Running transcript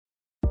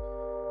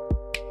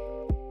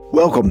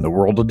Welcome to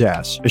World of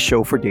DaaS, a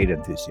show for data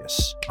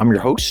enthusiasts. I'm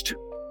your host,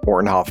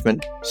 Orrin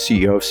Hoffman,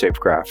 CEO of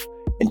SafeGraph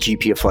and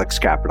GP of Flex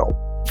Capital.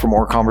 For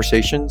more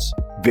conversations,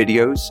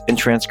 videos, and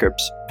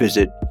transcripts,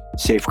 visit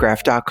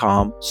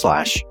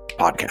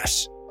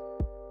safegraph.com/podcasts.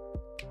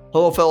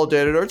 Hello, fellow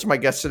data nerds. My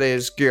guest today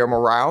is Guillermo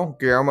Rauch.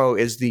 Guillermo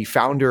is the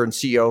founder and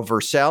CEO of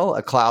Vercel,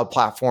 a cloud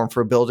platform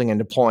for building and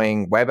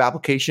deploying web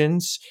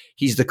applications.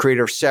 He's the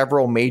creator of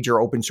several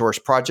major open source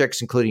projects,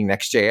 including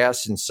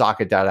Next.js and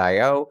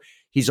Socket.io.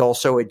 He's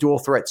also a dual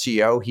threat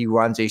CEO. He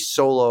runs a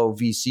solo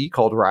VC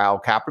called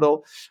Rauch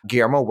Capital.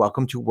 Guillermo,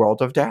 welcome to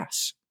World of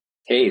DaaS.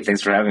 Hey,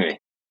 thanks for having me.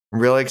 I'm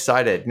really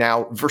excited.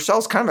 Now,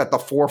 Vercel's kind of at the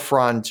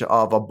forefront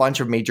of a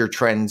bunch of major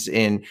trends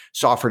in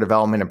software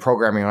development and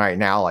programming right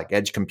now, like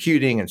edge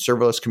computing and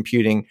serverless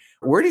computing.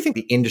 Where do you think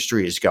the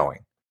industry is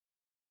going?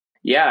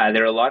 Yeah,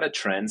 there are a lot of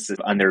trends that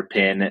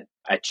underpin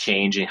a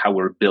change in how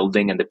we're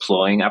building and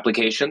deploying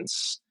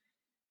applications.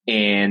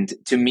 And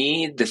to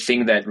me, the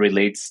thing that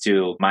relates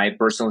to my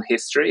personal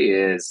history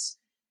is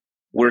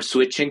we're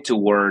switching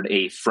toward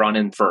a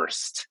front-end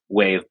first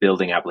way of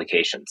building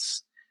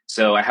applications.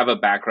 So I have a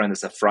background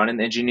as a front-end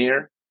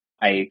engineer.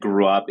 I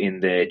grew up in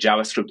the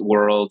JavaScript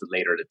world,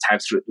 later the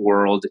TypeScript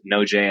world,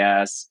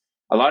 Node.js.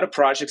 A lot of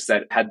projects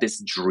that had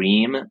this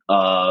dream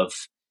of,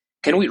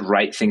 can we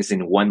write things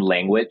in one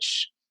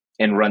language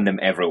and run them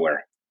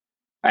everywhere?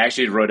 I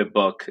actually wrote a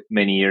book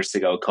many years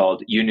ago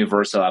called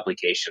Universal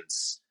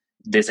Applications.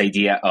 This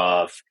idea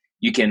of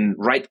you can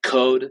write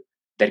code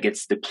that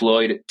gets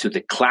deployed to the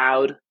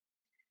cloud,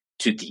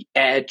 to the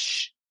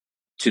edge,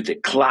 to the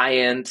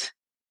client,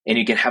 and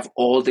you can have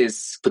all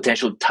these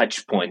potential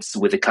touch points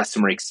with the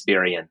customer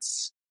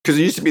experience. Because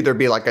it used to be there'd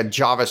be like a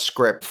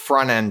JavaScript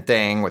front-end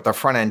thing with the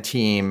front-end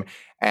team,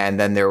 and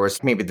then there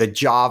was maybe the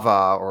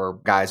Java or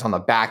guys on the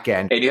back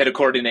end. And you had to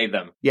coordinate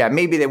them. Yeah,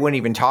 maybe they wouldn't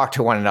even talk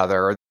to one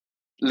another.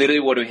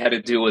 Literally what we had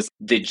to do was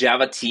the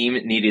Java team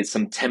needed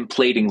some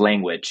templating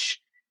language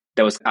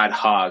that was ad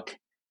hoc.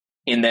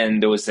 And then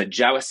there was a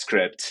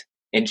JavaScript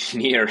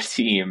engineer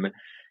team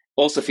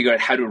also figure out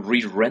how to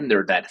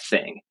re-render that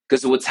thing.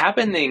 Because what's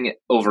happening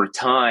over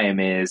time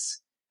is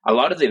a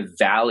lot of the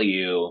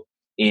value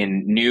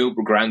in new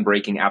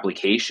groundbreaking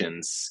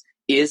applications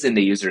is in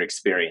the user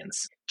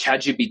experience.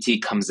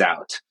 ChatGPT comes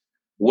out.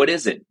 What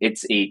is it?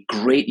 It's a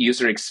great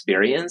user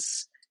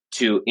experience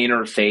to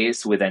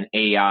interface with an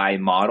AI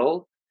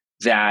model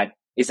that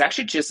is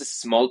actually just a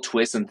small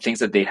twist on things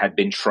that they had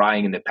been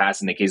trying in the past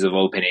in the case of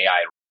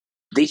OpenAI.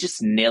 They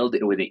just nailed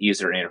it with the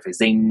user interface.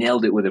 They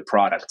nailed it with the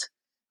product.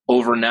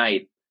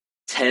 Overnight,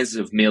 tens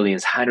of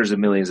millions, hundreds of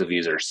millions of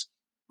users.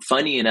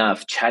 Funny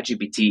enough,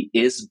 ChatGPT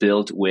is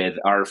built with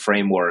our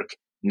framework,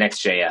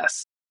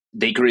 Next.js.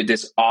 They created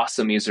this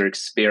awesome user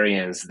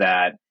experience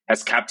that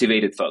has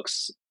captivated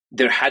folks.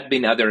 There had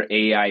been other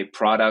AI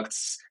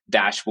products,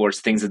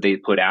 dashboards, things that they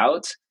put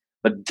out,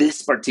 but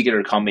this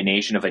particular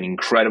combination of an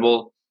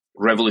incredible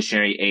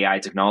revolutionary AI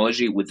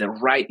technology with the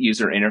right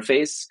user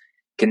interface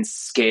can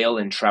scale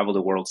and travel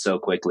the world so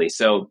quickly.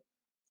 So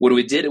what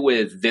we did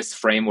with this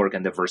framework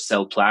and the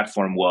Vercel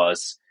platform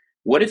was,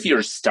 what if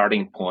your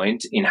starting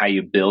point in how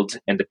you build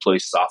and deploy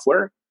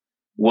software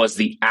was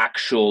the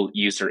actual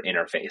user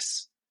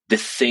interface, the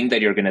thing that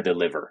you're going to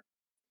deliver?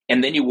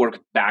 And then you work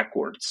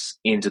backwards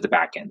into the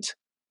backend.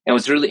 And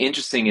what's really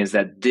interesting is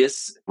that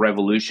this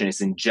revolution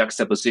is in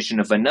juxtaposition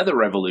of another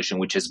revolution,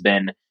 which has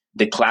been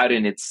the cloud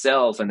in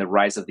itself and the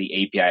rise of the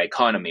API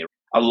economy.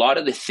 A lot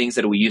of the things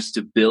that we used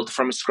to build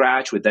from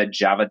scratch with that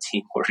Java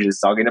team we're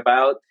just talking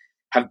about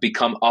have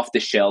become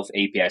off-the-shelf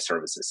API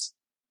services.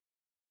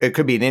 It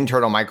could be an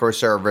internal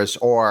microservice,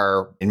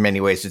 or in many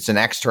ways, it's an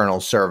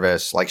external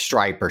service like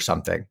Stripe or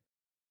something.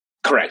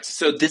 Correct.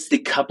 So this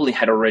decoupling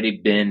had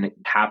already been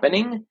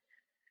happening.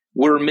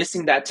 We're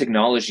missing that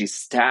technology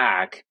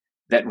stack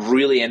that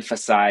really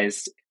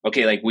emphasized,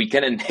 okay, like we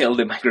kind of nailed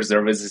the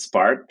microservices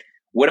part.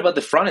 What about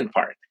the front-end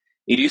part?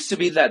 It used to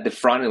be that the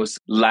front end was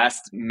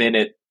last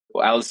minute,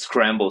 I'll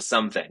scramble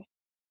something.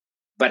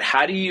 But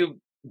how do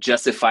you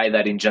justify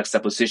that in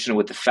juxtaposition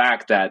with the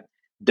fact that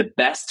the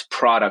best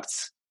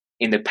products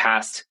in the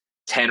past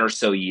 10 or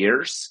so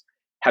years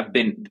have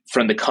been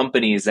from the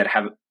companies that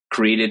have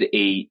created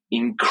a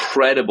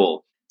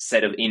incredible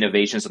set of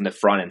innovations on the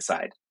front end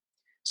side?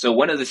 So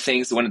one of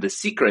the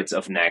secrets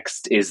of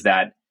Next is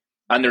that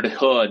under the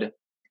hood,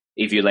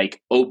 if you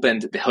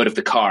opened the hood of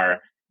the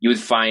car, you would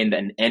find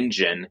an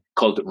engine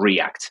called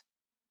React.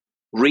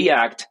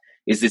 React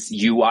is this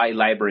UI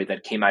library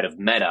that came out of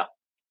Meta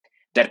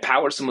that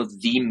powers some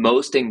of the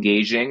most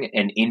engaging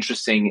and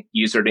interesting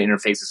user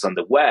interfaces on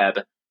the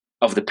web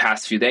of the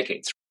past few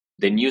decades.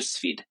 The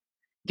newsfeed,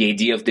 the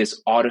idea of this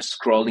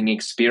auto-scrolling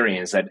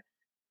experience that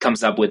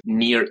comes up with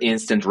near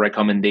instant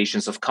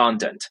recommendations of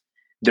content,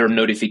 their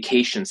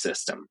notification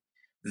system,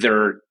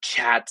 their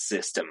chat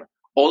system.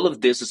 All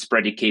of this is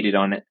predicated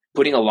on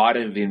putting a lot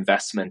of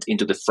investment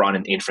into the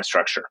front-end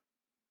infrastructure.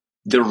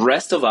 The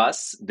rest of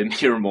us, the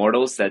mere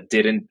mortals that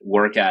didn't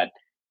work at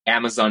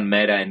Amazon,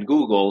 Meta, and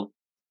Google,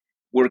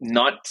 we're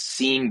not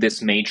seeing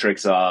this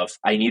matrix of,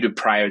 I need to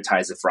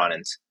prioritize the front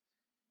end.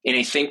 And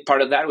I think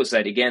part of that was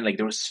that, again, like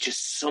there was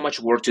just so much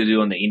work to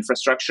do on the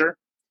infrastructure.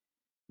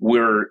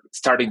 We're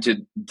starting to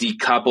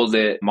decouple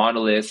the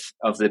monolith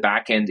of the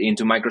backend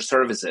into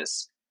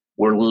microservices.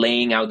 We're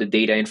laying out the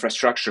data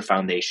infrastructure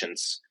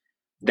foundations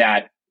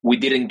that we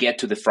didn't get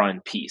to the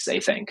front piece, I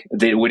think.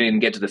 We didn't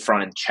get to the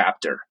front end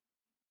chapter.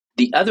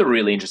 The other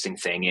really interesting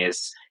thing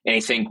is, and I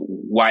think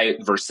why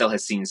Vercel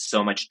has seen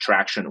so much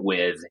traction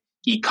with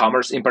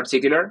e-commerce in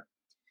particular,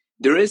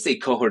 there is a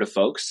cohort of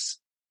folks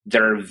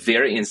that are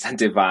very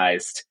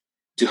incentivized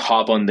to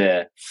hop on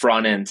the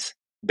front end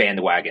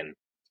bandwagon.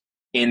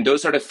 And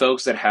those are the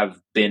folks that have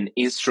been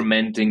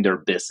instrumenting their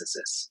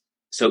businesses.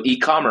 So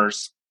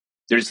e-commerce,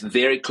 there's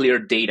very clear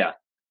data.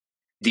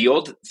 The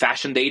old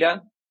fashioned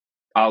data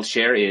I'll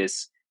share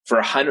is for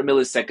 100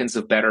 milliseconds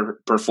of better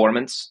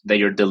performance that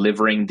you're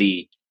delivering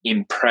the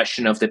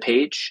impression of the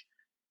page,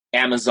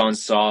 Amazon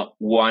saw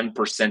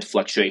 1%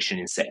 fluctuation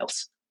in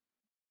sales.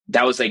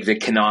 That was like the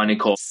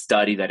canonical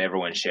study that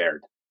everyone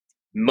shared.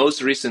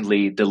 Most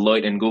recently,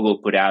 Deloitte and Google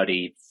put out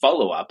a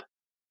follow-up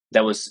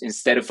that was,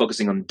 instead of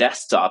focusing on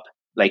desktop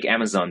like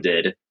Amazon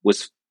did,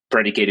 was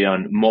predicated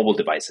on mobile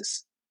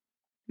devices.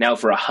 Now,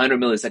 for 100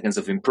 milliseconds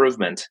of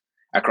improvement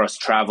across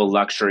travel,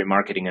 luxury,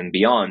 marketing, and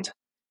beyond,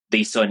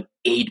 they saw an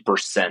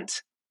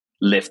 8%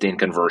 lift in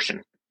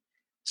conversion.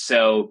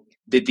 So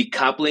the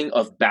decoupling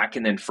of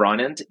backend and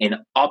frontend and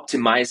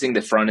optimizing the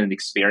frontend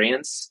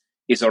experience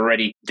is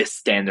already the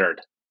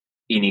standard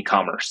in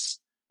e-commerce.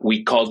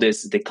 We call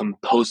this the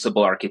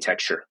composable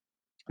architecture,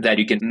 that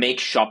you can make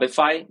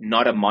Shopify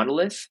not a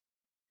monolith.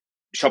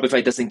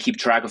 Shopify doesn't keep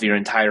track of your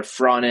entire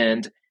front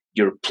end,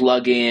 your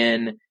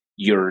plugin,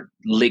 your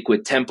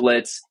liquid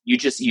templates. You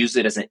just use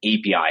it as an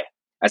API,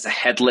 as a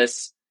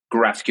headless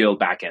GraphQL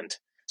backend.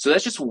 So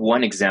that's just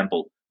one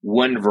example,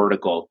 one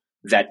vertical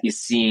that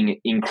is seeing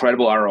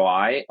incredible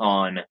ROI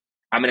on,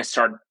 I'm going to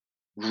start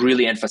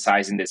really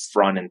emphasizing this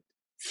front end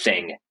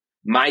thing.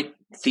 My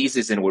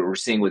thesis and what we're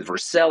seeing with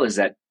Vercel is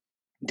that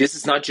this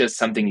is not just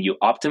something you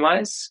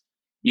optimize.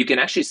 You can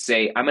actually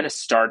say, I'm going to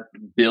start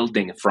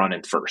building front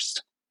end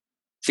first.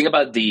 Think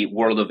about the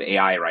world of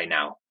AI right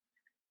now.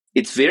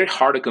 It's very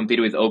hard to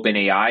compete with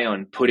OpenAI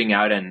on putting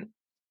out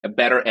a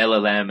better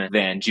LLM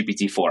than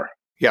GPT-4.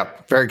 Yeah,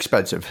 very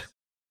expensive.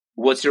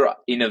 What's your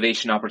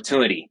innovation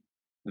opportunity?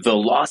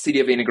 Velocity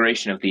of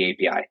integration of the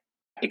API,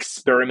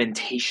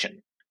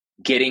 experimentation,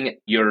 getting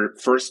your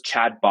first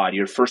chatbot,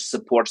 your first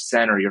support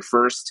center, your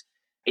first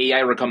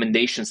AI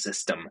recommendation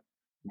system,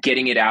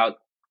 getting it out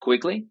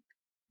quickly,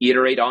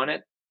 iterate on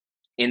it,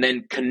 and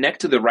then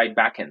connect to the right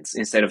backends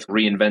instead of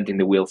reinventing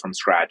the wheel from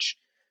scratch.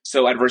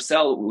 So at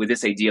Vercel, with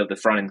this idea of the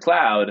front-end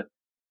cloud,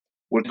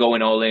 we're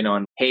going all in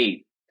on,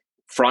 hey,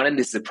 front-end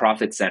is the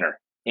profit center.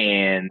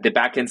 And the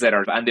backends that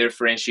are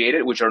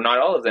undifferentiated, which are not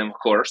all of them, of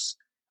course,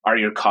 are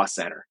your cost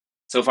center.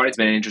 So far, it's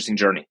been an interesting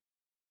journey.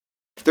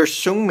 There's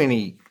so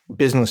many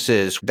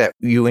businesses that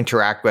you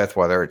interact with,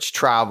 whether it's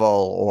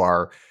travel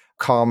or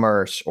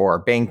commerce or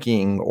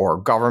banking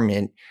or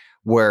government,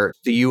 where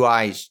the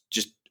UI is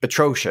just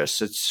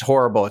atrocious. It's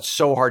horrible. It's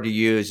so hard to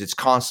use. It's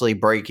constantly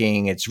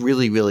breaking. It's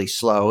really, really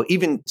slow.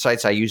 Even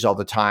sites I use all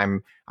the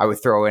time, I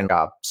would throw in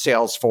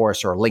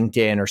Salesforce or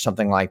LinkedIn or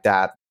something like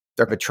that.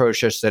 They're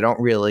atrocious. They don't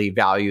really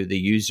value the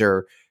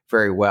user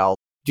very well.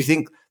 Do you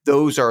think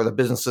those are the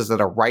businesses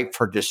that are ripe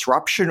for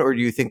disruption, or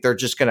do you think they're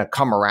just going to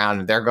come around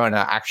and they're going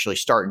to actually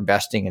start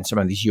investing in some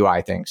of these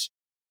UI things?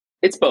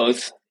 It's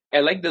both.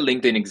 I like the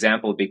LinkedIn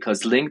example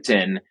because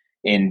LinkedIn,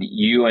 and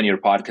you and your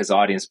podcast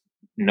audience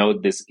know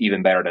this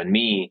even better than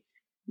me,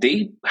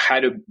 they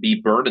had to be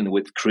burdened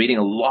with creating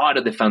a lot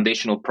of the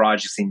foundational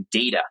projects in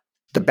data.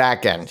 The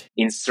back end.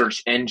 In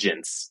search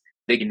engines.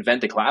 They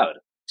invent the cloud.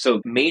 So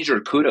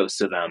major kudos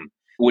to them.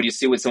 What you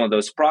see with some of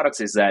those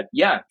products is that,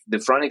 yeah, the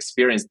front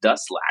experience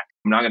does lack.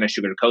 I'm not going to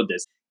sugarcoat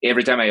this.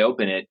 Every time I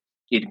open it,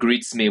 it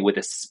greets me with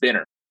a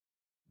spinner.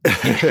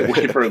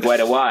 Wait for quite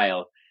a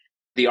while.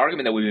 The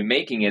argument that we've been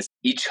making is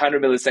each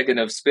 100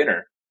 millisecond of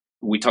spinner.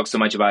 We talk so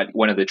much about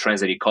one of the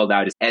trends that he called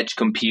out is edge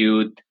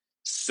compute,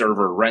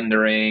 server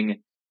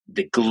rendering,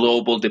 the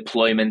global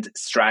deployment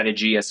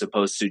strategy as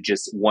opposed to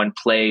just one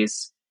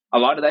place. A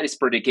lot of that is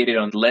predicated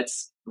on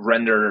let's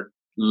render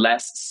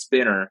less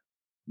spinner,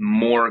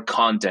 more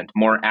content,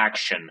 more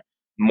action,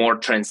 more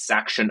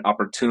transaction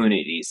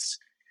opportunities.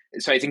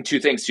 So I think two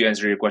things to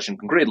answer your question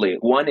concretely.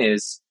 One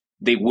is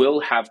they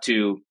will have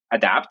to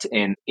adapt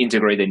and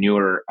integrate the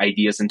newer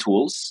ideas and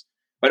tools.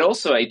 But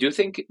also, I do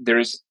think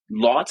there's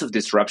lots of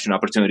disruption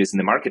opportunities in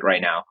the market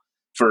right now.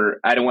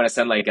 I don't want to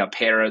sound like a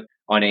parrot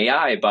on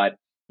AI, but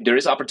there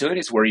is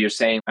opportunities where you're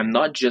saying, I'm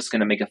not just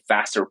going to make a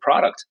faster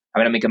product. I'm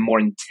going to make a more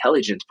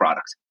intelligent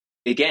product.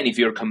 Again, if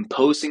you're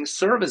composing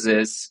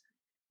services,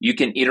 you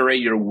can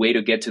iterate your way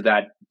to get to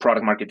that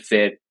product market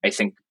fit, I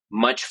think,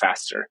 much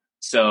faster.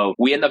 So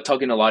we end up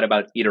talking a lot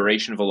about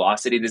iteration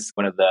velocity. This is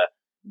one of the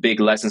big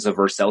lessons of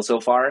Vercel so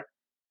far.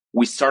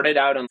 We started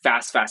out on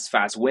fast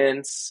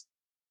wins.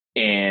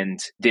 And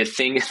the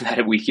thing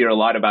that we hear a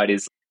lot about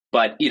is,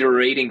 but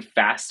iterating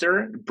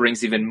faster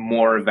brings even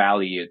more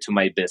value to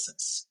my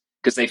business.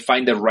 because they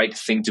find the right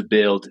thing to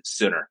build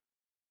sooner.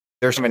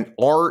 There's an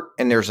art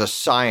and there's a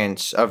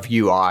science of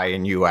UI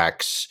and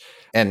UX.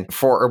 And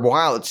for a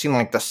while, it seemed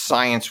like the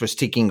science was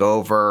taking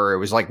over. It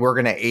was like, we're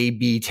going to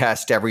A/B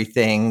test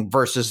everything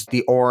versus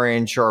the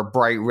orange or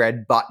bright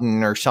red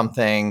button or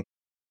something.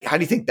 How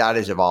do you think that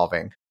is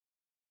evolving?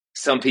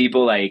 Some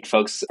people, like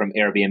folks from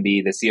Airbnb,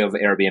 the CEO of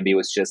Airbnb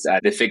was just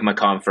at the Figma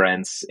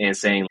conference and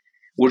saying,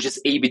 we're just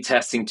A/B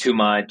testing too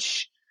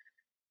much.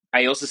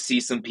 I also see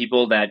some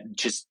people that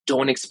just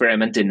don't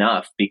experiment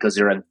enough because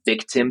they're a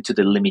victim to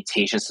the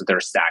limitations of their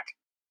stack.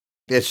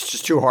 It's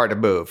just too hard to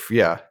move.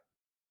 Yeah.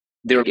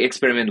 They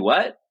experiment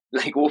what?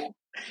 Like,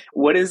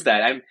 what is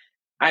that?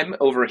 I'm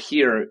over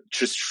here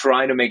just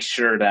trying to make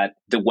sure that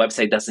the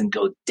website doesn't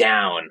go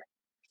down.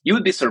 You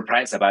would be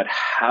surprised about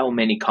how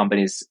many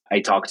companies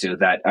I talk to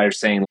that are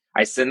saying,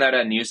 I send out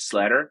a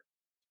newsletter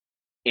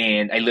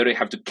and I literally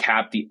have to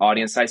cap the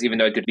audience size, even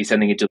though I could be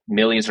sending it to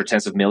millions or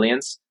tens of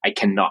millions. I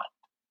cannot,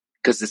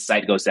 because the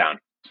site goes down.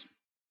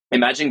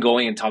 Imagine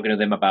going and talking to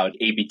them about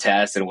A/B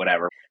tests and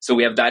whatever. So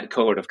we have that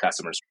cohort of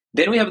customers.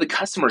 Then we have the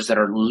customers that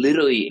are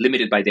literally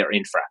limited by their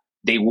infra.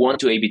 They want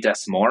to A/B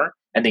test more,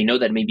 and they know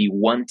that maybe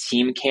one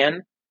team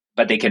can,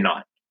 but they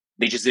cannot.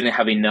 They just didn't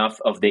have enough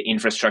of the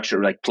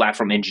infrastructure, like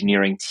platform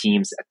engineering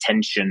teams,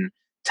 attention,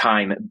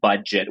 time,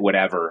 budget,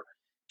 whatever,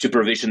 to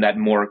provision that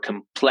more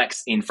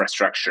complex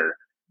infrastructure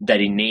that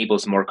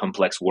enables more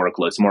complex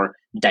workloads, more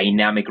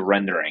dynamic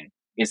rendering,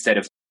 instead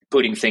of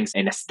putting things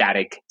in a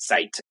static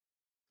site.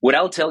 What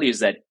I'll tell you is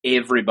that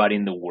everybody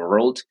in the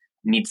world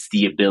needs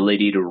the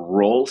ability to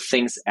roll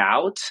things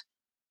out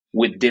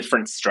with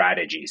different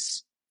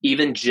strategies.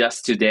 Even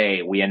just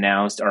today, we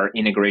announced our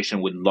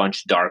integration with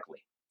LaunchDarkly.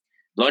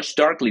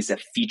 LaunchDarkly is a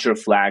feature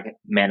flag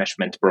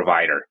management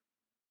provider.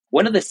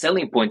 One of the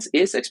selling points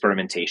is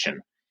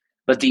experimentation.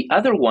 But the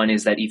other one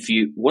is that if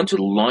you want to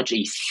launch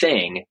a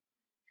thing,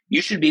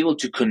 you should be able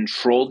to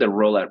control the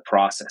rollout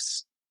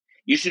process.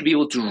 You should be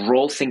able to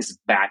roll things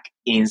back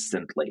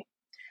instantly.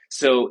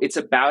 So it's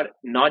about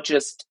not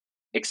just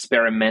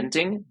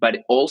experimenting, but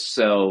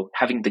also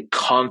having the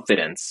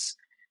confidence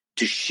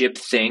to ship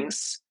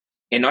things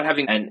and not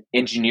having an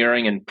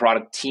engineering and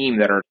product team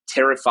that are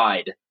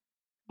terrified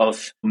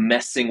of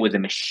messing with the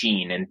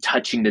machine and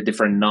touching the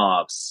different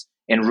knobs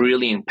and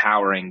really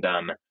empowering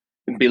them.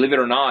 Believe it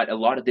or not, a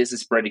lot of this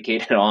is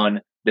predicated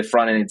on the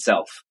front end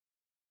itself.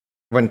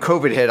 When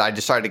COVID hit, I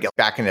decided to get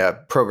back into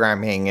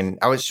programming, and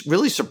I was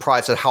really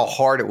surprised at how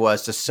hard it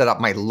was to set up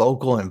my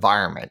local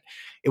environment.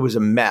 It was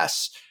a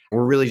mess.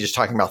 We're really just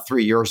talking about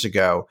 3 years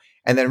ago.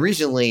 And then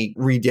recently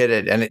redid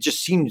it, and it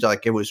just seemed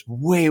like it was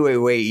way, way,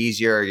 way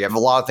easier. You have a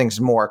lot of things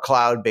more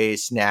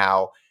cloud-based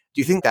now.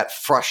 Do you think that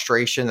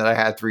frustration that I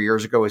had 3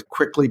 years ago is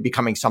quickly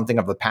becoming something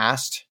of the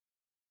past?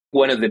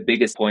 One of the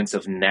biggest points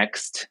of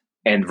Next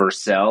and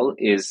Vercel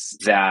is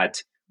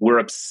that we're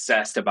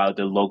obsessed about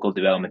the local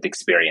development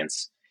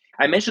experience.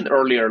 I mentioned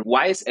earlier,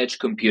 why is edge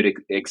compute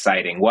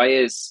exciting? Why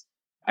is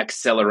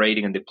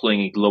accelerating and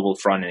deploying a global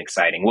front end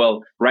exciting?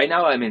 Well, right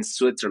now I'm in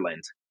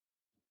Switzerland.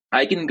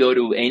 I can go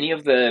to any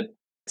of the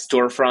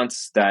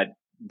storefronts that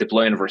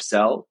deploy on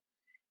Vercel,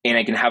 and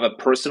I can have a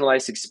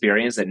personalized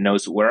experience that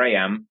knows where I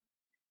am,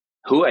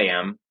 who I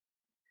am,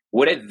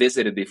 what I've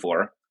visited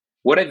before,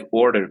 what I've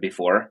ordered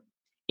before,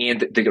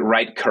 and the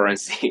right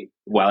currency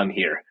while I'm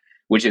here,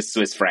 which is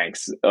Swiss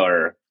francs,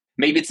 or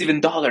maybe it's even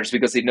dollars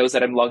because it knows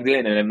that I'm logged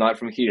in and I'm not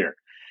from here.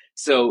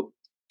 So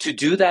to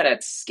do that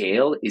at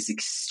scale is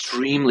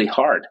extremely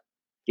hard.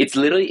 It's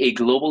literally a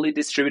globally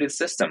distributed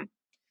system.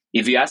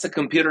 If you ask a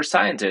computer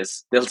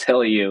scientist, they'll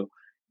tell you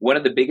one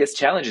of the biggest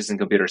challenges in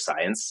computer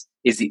science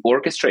is the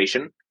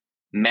orchestration,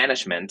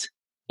 management,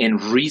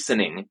 and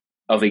reasoning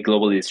of a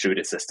globally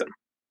distributed system.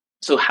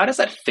 So how does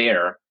that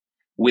fare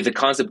with the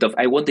concept of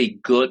I want a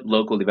good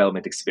local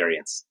development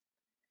experience?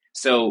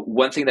 So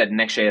one thing that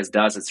Next.js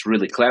does that's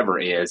really clever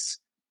is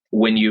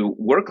when you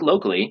work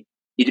locally,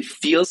 it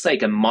feels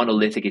like a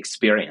monolithic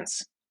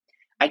experience.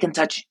 I can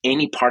touch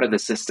any part of the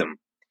system,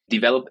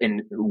 develop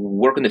and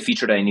work on the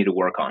feature that I need to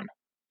work on.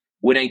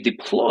 When I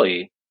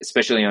deploy,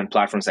 especially on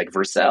platforms like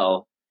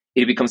Vercel,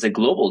 it becomes a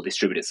global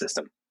distributed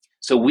system.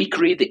 So we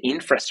create the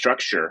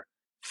infrastructure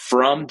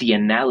from the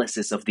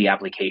analysis of the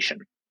application.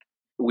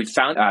 We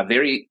found a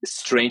very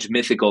strange,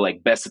 mythical,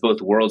 like best of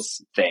both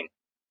worlds thing.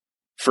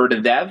 For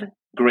the dev,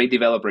 great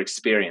developer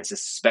experience,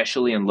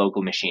 especially on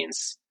local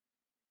machines.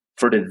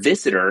 For the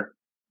visitor,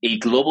 a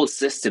global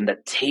system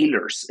that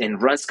tailors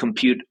and runs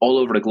compute all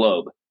over the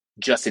globe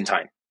just in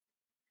time.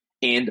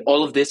 And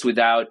all of this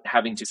without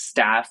having to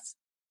staff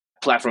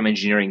platform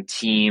engineering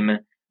team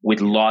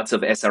with lots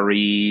of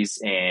SREs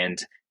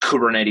and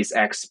Kubernetes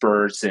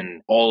experts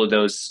and all of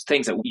those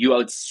things that you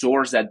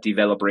outsource that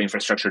developer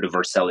infrastructure to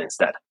Vercel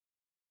instead.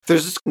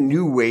 There's this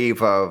new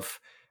wave of,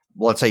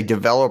 let's say,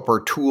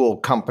 developer tool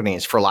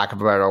companies, for lack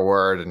of a better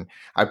word. And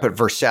I put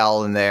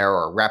Vercel in there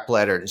or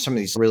Replit or some of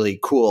these really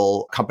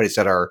cool companies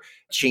that are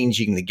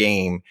changing the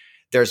game.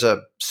 There's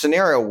a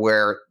scenario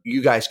where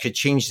you guys could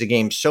change the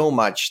game so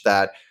much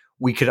that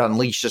we could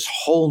unleash this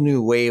whole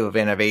new wave of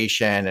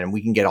innovation and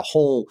we can get a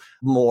whole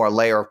more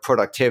layer of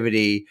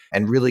productivity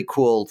and really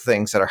cool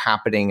things that are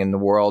happening in the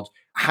world.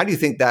 How do you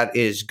think that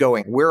is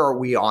going? Where are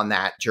we on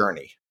that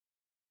journey?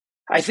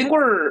 I think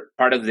we're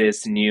part of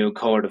this new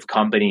cohort of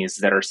companies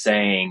that are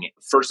saying,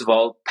 first of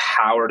all,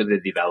 power to the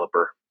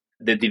developer.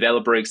 The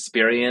developer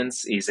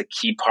experience is a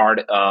key part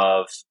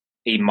of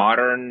a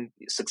modern,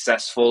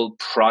 successful,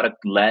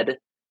 product-led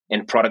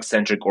and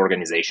product-centric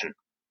organization.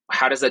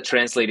 How does that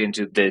translate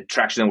into the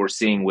traction that we're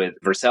seeing with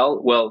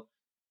Vercel? Well,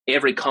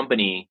 every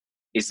company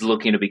is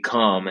looking to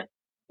become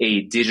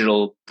a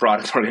digital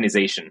product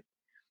organization.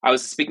 I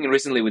was speaking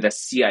recently with a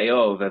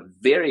CIO of a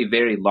very,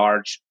 very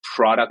large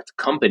product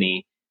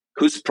company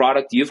whose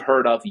product you've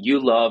heard of, you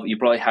love, you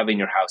probably have in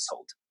your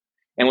household.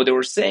 And what they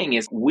were saying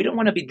is, we don't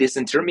want to be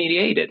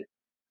disintermediated.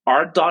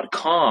 Our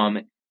 .com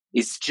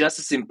is just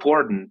as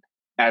important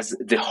as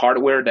the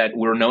hardware that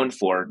we're known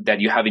for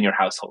that you have in your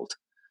household.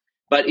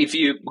 But if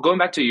you, going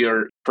back to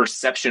your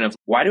perception of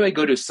why do I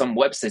go to some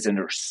websites and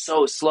they're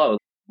so slow,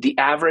 the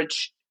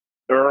average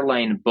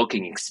airline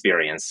booking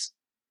experience,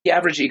 the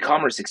average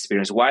e-commerce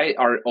experience, why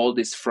are all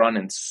these front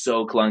ends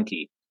so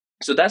clunky?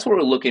 So that's what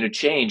we're looking to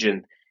change.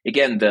 And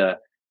again, the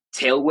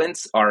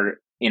tailwinds are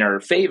in our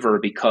favor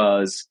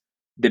because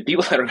the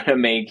people that are going to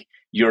make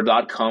your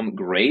 .com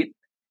great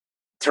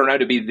turn out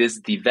to be these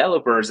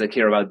developers that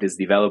care about this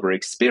developer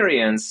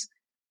experience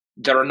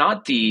that are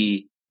not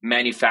the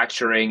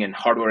manufacturing and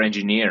hardware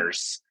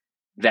engineers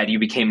that you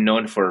became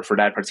known for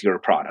that particular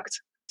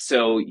product.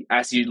 So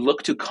as you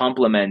look to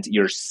complement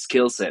your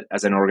skill set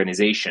as an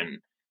organization,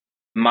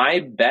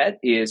 my bet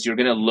is you're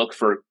going to look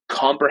for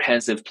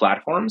comprehensive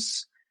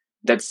platforms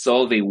that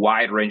solve a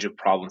wide range of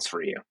problems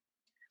for you.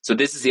 So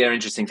this is the other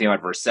interesting thing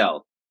about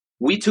Vercel.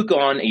 We took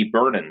on a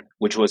burden,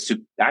 which was to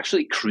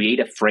actually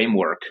create a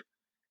framework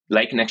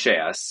like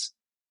Next.js,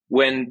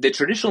 when the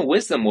traditional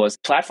wisdom was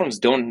platforms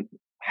don't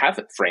have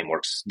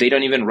frameworks. They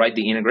don't even write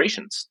the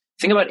integrations.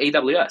 Think about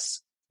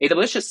AWS.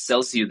 AWS just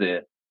sells you the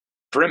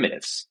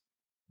primitives.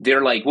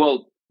 They're like,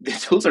 well, the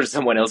tools are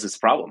someone else's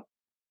problem.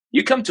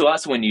 You come to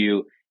us when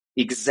you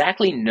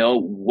exactly know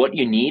what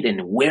you need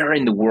and where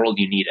in the world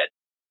you need it.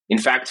 In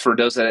fact, for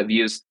those that have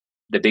used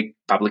the big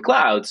public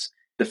clouds,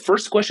 the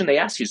first question they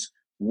ask you is,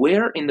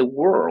 where in the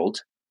world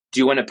do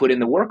you want to put in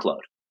the workload?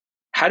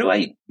 How do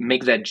I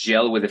make that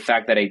gel with the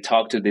fact that I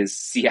talk to these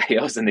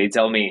CIOs and they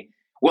tell me,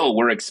 well,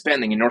 we're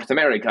expanding in North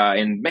America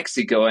and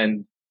Mexico.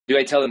 And do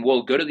I tell them,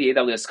 well, go to the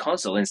AWS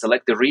console and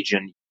select the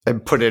region?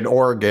 And put in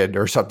Oregon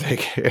or something.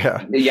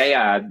 Yeah.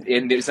 Yeah.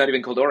 And it's not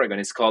even called Oregon.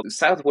 It's called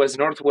Southwest,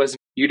 Northwest,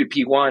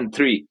 UDP 1,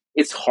 3.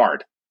 It's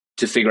hard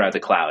to figure out the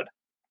cloud.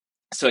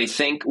 So I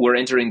think we're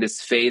entering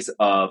this phase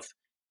of,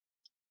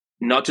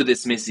 not to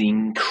dismiss the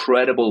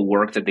incredible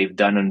work that they've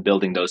done on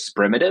building those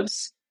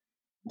primitives,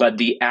 but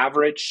the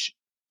average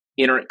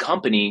internet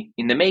company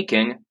in the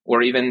making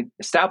or even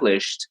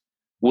established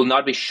will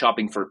not be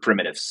shopping for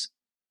primitives.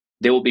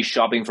 They will be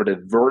shopping for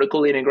the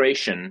vertical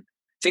integration.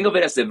 Think of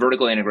it as the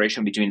vertical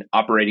integration between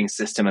operating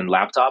system and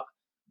laptop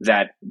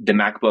that the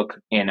MacBook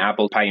and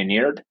Apple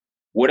pioneered.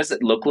 What does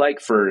it look like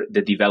for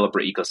the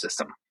developer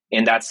ecosystem?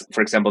 And that's,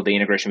 for example, the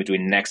integration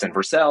between Next and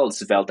Vercel,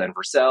 Svelte and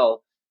Vercel,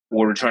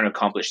 what we're trying to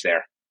accomplish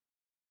there.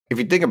 If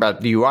you think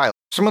about the UI,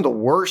 some of the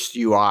worst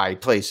UI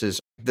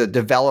places, the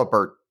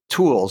developer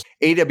tools,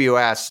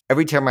 AWS,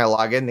 every time I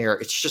log in there,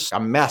 it's just a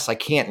mess. I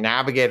can't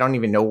navigate. I don't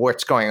even know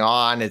what's going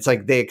on. It's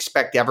like they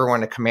expect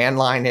everyone to command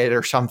line it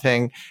or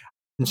something.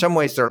 In some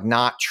ways, they're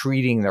not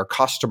treating their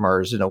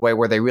customers in a way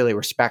where they really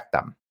respect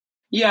them.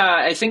 Yeah,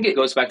 I think it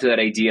goes back to that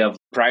idea of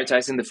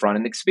prioritizing the front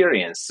end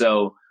experience.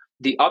 So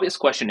the obvious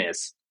question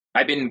is,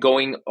 I've been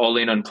going all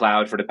in on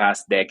cloud for the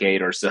past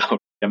decade or so.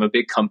 I'm a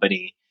big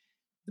company.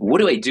 What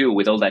do I do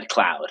with all that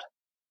cloud?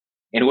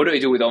 And what do I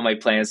do with all my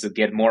plans to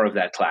get more of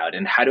that cloud?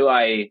 And how do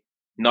I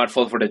not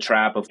fall for the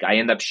trap of I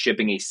end up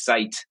shipping a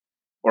site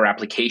or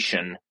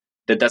application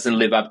that doesn't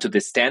live up to the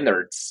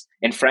standards?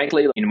 And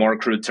frankly, in more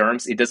crude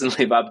terms, it doesn't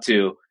live up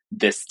to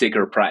the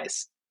sticker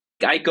price.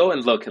 I go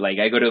and look,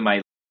 I go to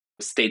my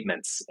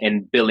statements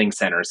and billing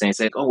centers and I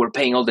say, oh, we're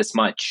paying all this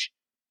much.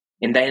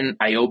 And then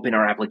I open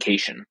our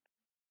application.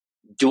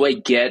 Do I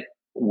get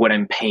what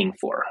I'm paying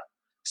for?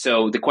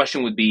 So the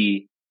question would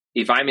be,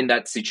 if I'm in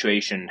that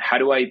situation, how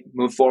do I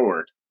move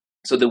forward?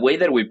 So the way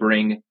that we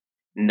bring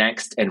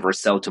Next and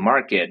Vercel to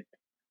market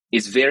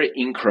is very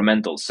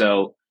incremental.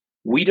 So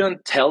we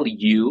don't tell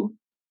you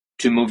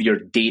to move your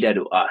data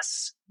to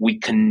us. We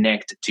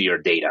connect to your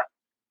data.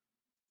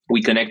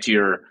 We connect to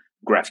your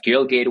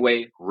GraphQL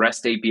gateway,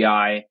 REST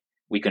API.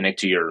 We connect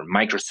to your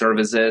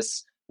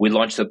microservices. We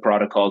launched a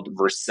product called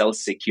Vercel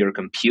Secure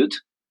Compute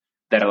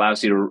that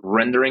allows you to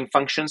rendering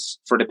functions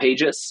for the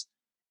pages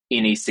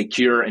in a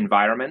secure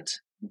environment,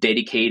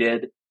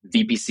 dedicated,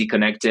 VPC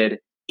connected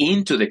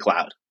into the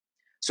cloud.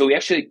 So we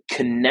actually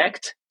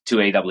connect to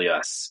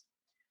AWS.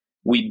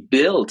 We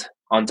build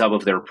on top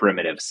of their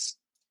primitives.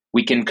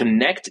 We can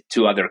connect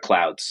to other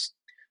clouds.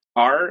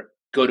 Our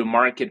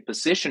go-to-market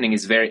positioning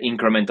is very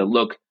incremental.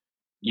 Look,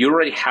 you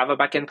already have a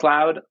backend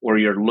cloud or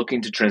you're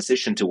looking to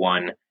transition to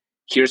one.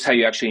 here's how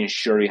you actually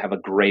ensure you have a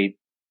great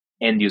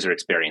end user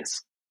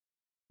experience.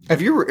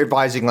 If you're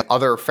advising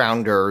other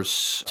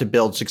founders to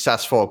build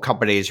successful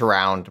companies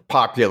around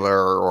popular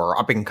or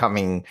up and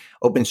coming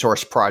open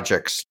source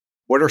projects,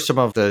 what are some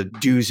of the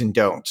do's and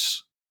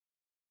don'ts?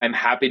 I'm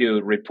happy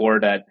to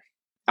report that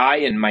I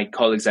and my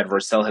colleagues at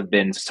Vercel have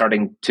been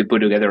starting to put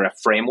together a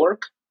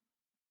framework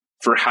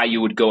for how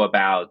you would go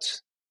about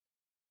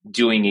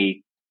doing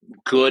a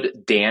good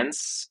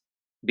dance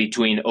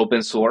between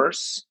open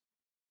source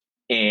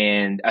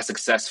and a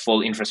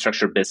successful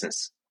infrastructure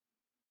business.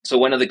 So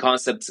one of the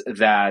concepts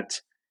that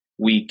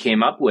we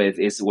came up with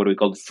is what we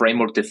call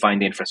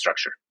framework-defined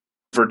infrastructure.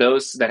 For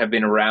those that have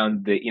been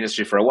around the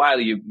industry for a while,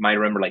 you might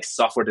remember like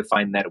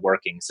software-defined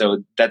networking.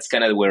 So that's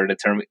kind of where the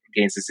term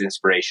gains its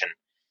inspiration.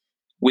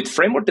 With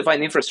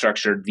framework-defined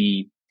infrastructure,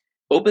 the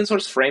open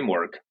source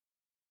framework,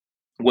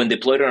 when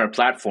deployed on our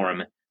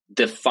platform,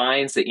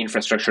 defines the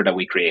infrastructure that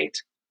we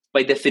create.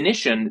 By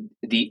definition,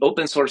 the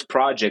open source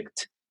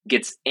project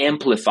gets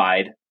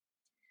amplified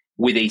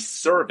with a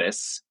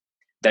service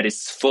that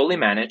is fully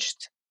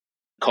managed,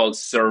 called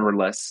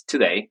serverless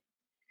today,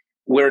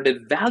 where the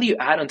value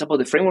add on top of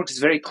the framework is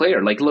very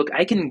clear. Like, look,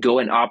 I can go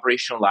and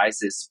operationalize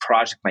this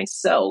project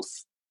myself.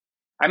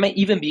 I might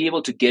even be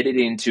able to get it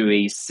into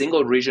a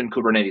single region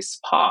Kubernetes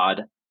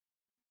pod.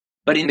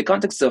 But in the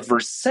context of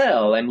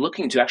Vercel, I'm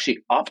looking to actually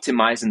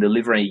optimize and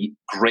deliver a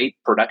great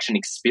production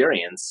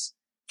experience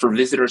for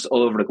visitors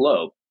all over the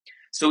globe.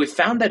 So we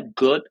found that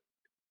good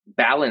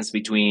balance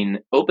between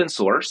open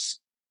source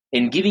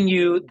and giving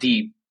you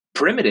the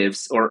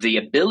primitives or the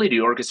ability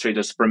to orchestrate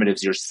those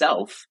primitives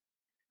yourself,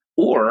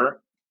 or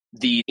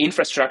the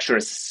infrastructure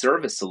as a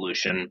service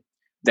solution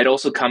that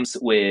also comes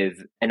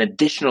with an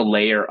additional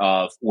layer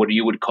of what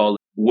you would call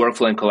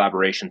workflow and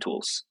collaboration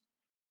tools.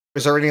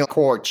 Is there any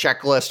cool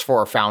checklist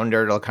for a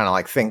founder to kind of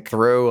like think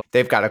through?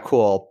 They've got a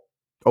cool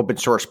open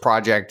source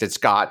project. It's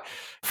got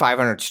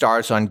 500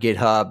 stars on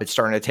GitHub. It's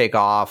starting to take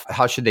off.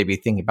 How should they be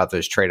thinking about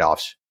those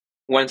trade-offs?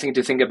 One thing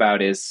to think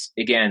about is,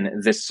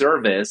 again, the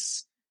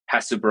service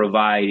has to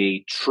provide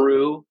a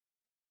true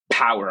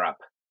power up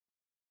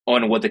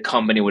on what the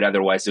company would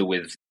otherwise do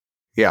with.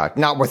 Yeah,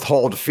 not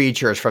withhold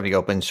features from the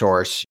open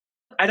source.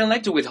 I don't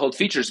like to withhold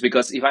features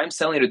because if I'm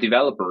selling to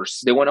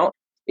developers, they want to.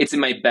 It's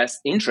in my best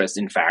interest,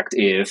 in fact,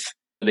 if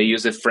they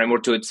use the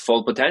framework to its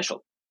full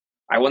potential.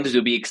 I want them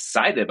to be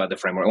excited about the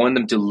framework. I want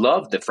them to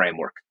love the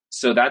framework.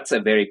 So that's a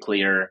very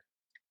clear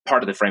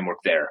part of the framework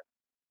there.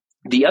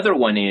 The other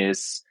one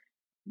is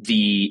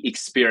the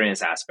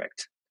experience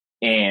aspect.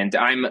 And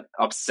I'm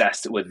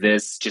obsessed with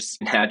this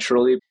just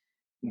naturally.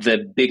 The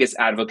biggest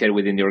advocate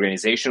within the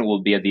organization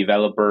will be a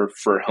developer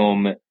for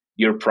whom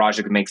your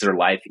project makes their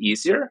life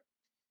easier.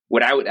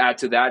 What I would add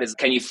to that is,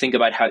 can you think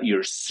about how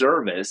your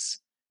service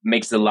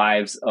makes the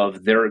lives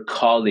of their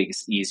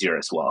colleagues easier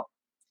as well?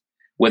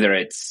 Whether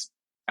it's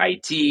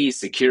IT,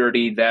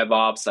 security,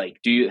 DevOps, like,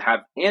 do you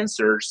have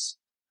answers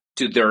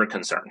to their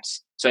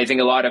concerns? So I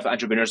think a lot of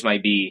entrepreneurs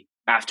might be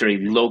after a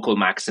local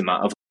maxima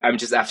of, I'm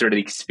just after the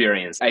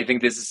experience. I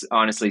think this is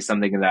honestly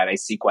something that I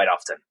see quite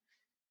often,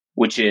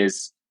 which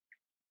is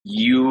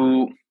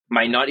you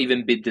might not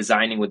even be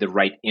designing with the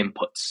right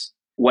inputs.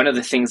 One of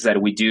the things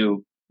that we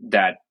do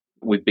that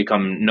we've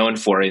become known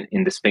for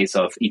in the space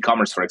of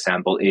e-commerce, for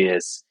example,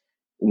 is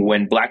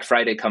when Black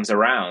Friday comes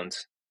around,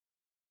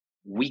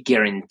 we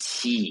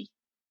guarantee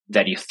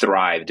that you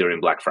thrive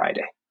during Black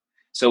Friday.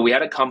 So we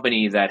had a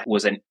company that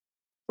was an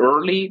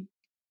early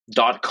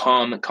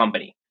 .com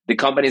company. The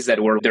companies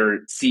that were their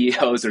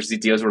CEOs or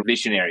CTOs were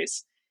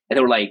visionaries. And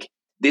they were like,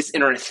 this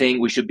internet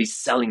thing, we should be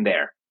selling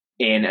there,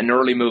 and an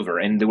early mover.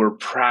 And they were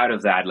proud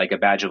of that, like a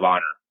badge of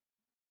honor.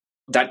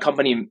 That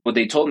company, what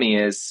they told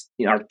me is,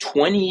 in our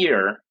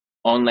 20-year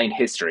online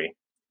history,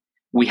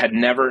 we had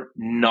never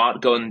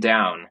not gone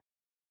down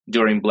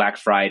during Black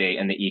Friday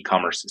and the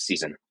e-commerce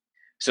season.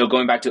 So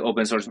going back to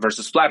open source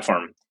versus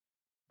platform,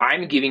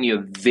 I'm giving you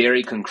a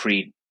very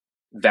concrete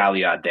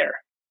value out there.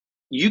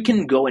 You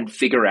can go and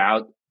figure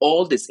out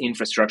all this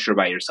infrastructure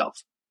by yourself.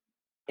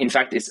 In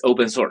fact, it's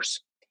open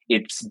source.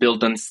 It's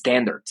built on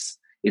standards.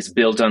 It's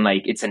built on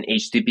it's an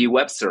HTTP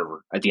web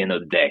server at the end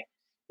of the day.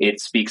 It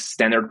speaks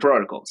standard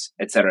protocols,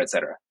 et cetera, et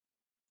cetera.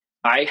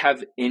 I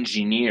have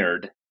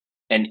engineered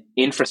an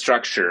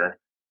infrastructure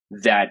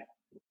that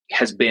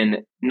has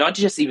been not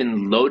just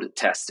even load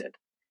tested,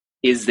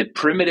 is the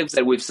primitives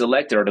that we've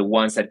selected are the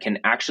ones that can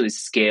actually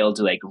scale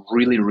to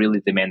really,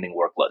 really demanding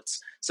workloads.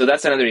 So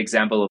that's another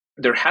example of,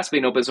 there has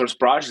been open source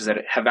projects that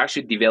have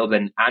actually developed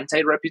an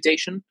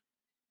anti-reputation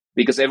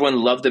because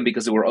everyone loved them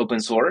because they were open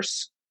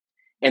source.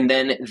 And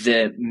then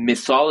the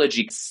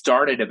mythology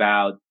started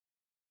about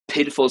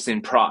pitfalls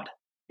in prod.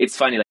 It's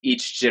funny,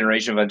 each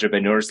generation of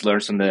entrepreneurs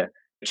learns from the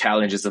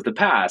challenges of the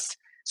past.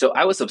 So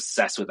I was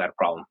obsessed with that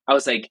problem. I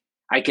was like,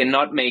 I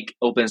cannot make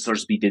open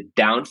source be the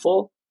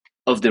downfall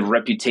of the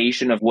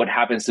reputation of what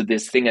happens to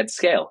this thing at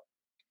scale.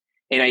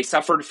 And I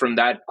suffered from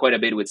that quite a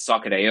bit with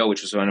Socket.io,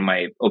 which was one of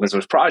my open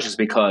source projects,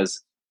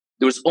 because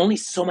there was only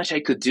so much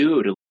I could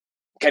do to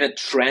kind of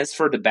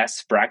transfer the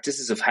best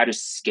practices of how to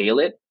scale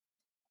it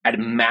at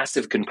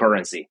massive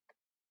concurrency.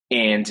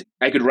 And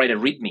I could write a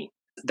README.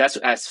 That's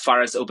as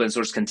far as open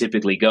source can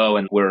typically go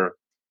and where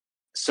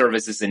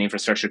services and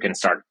infrastructure can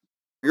start.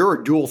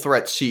 You're a dual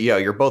threat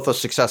CEO. You're both a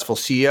successful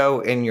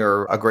CEO and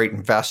you're a great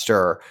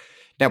investor.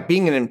 Now,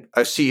 being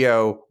a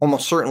CEO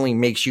almost certainly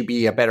makes you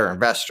be a better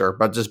investor,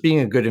 but does being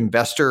a good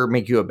investor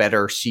make you a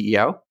better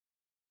CEO?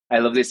 I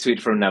love this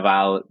tweet from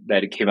Naval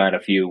that came out a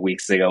few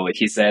weeks ago.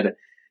 He said,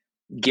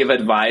 give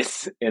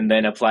advice and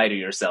then apply to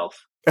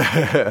yourself.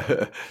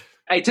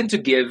 I tend to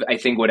give, I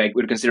think, what I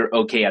would consider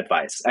okay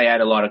advice. I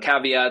add a lot of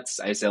caveats.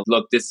 I say,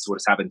 look, this is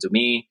what's happened to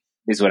me.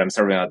 This is what I'm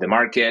serving out the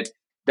market.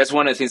 That's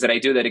one of the things that I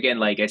do that, again,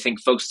 like I think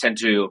folks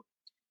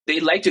they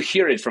like to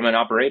hear it from an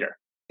operator.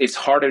 It's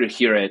harder to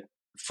hear it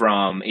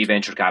from a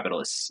venture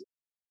capitalist.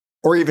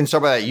 Or even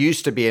somebody that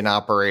used to be an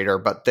operator,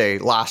 but they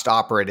last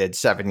operated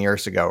 7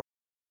 years ago.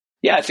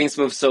 Yeah, things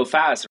move so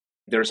fast.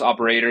 There's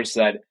operators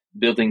that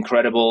build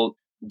incredible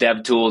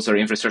dev tools or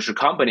infrastructure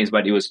companies,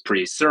 but it was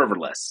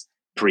pre-serverless,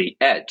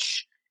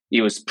 pre-edge.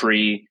 It was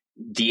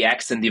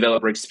pre-DX and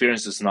developer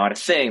experience was not a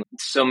thing.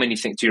 So many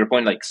things, to your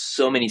point, like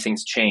so many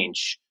things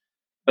change.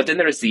 But then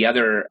there's the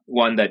other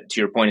one that,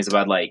 to your point, is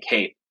about like,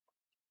 hey,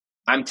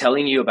 I'm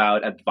telling you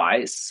about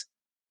advice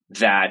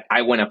that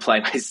I want to apply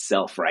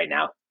myself right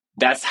now.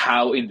 That's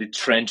how in the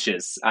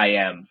trenches I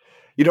am.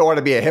 You don't want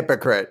to be a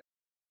hypocrite.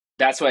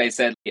 That's why I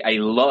said I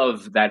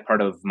love that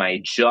part of my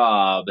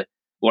job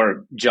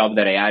or job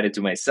that I added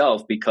to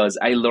myself because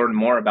I learn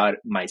more about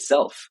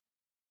myself.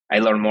 I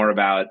learn more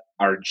about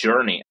our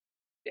journey.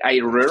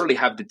 I rarely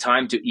have the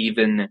time to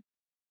even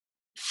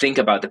think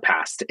about the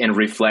past and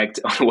reflect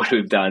on what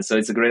we've done. So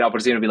it's a great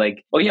opportunity to be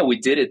like, oh yeah, we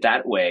did it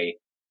that way.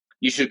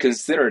 You should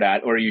consider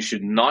that, or you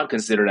should not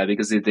consider that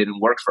because it didn't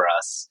work for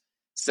us.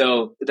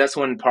 So that's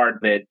one part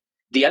of it.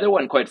 The other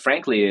one, quite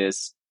frankly,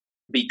 is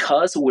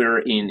because we're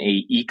in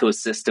a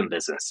ecosystem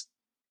business,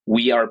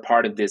 we are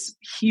part of this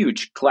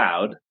huge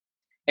cloud,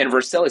 and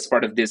Vercel is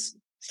part of this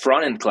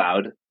front-end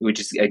cloud, which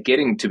is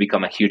getting to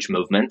become a huge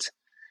movement.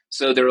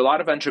 So there are a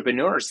lot of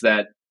entrepreneurs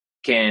that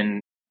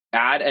can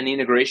add an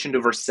integration to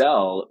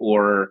Vercel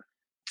or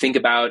think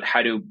about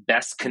how to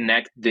best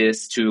connect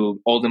this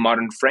to all the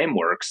modern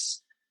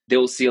frameworks.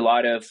 They'll see a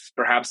lot of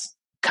perhaps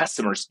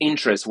customers,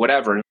 interest,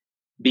 whatever.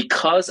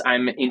 Because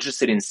I'm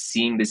interested in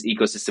seeing this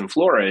ecosystem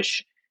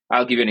flourish,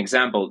 I'll give you an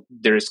example.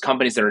 There's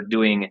companies that are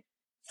doing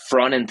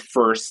front-end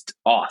first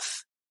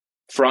auth,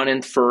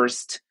 front-end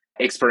first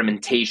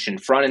experimentation,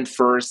 front-end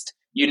first,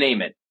 you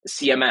name it,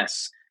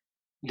 CMS.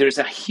 There's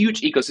a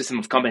huge ecosystem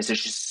of companies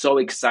that's just so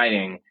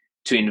exciting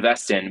to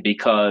invest in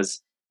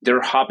because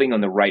they're hopping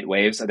on the right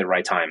waves at the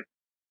right time.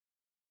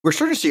 We're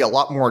starting to see a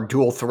lot more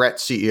dual threat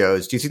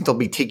CEOs. Do you think they'll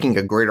be taking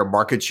a greater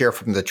market share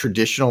from the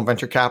traditional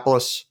venture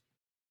capitalists?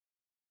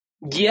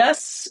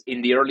 Yes,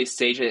 in the early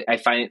stage, I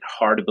find it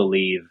hard to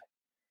believe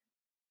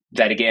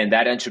that, again,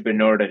 that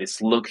entrepreneur that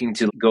is looking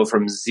to go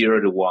from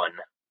 0 to 1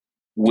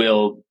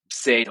 will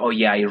say, oh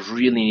yeah, I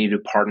really need to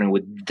partner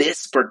with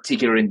this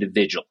particular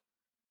individual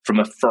from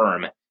a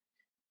firm,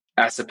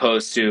 as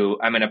opposed to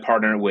I'm going to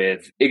partner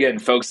with, again,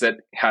 folks that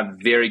have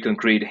very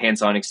concrete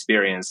hands-on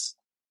experience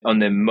on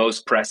the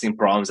most pressing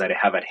problems that I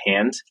have at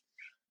hand.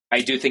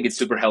 I do think it's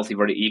super healthy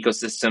for the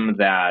ecosystem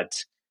that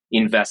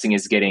investing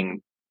is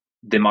getting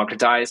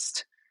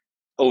democratized.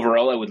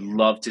 Overall, I would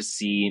love to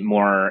see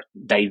more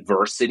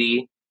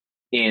diversity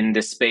in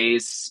the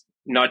space,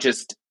 not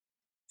just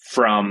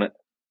from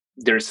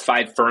there's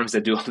 5 firms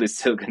that do all these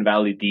Silicon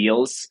Valley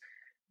deals,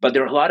 but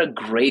there are a lot of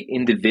great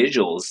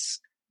individuals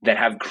that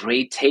have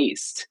great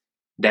taste,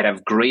 that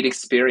have great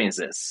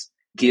experiences,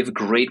 give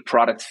great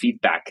product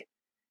feedback.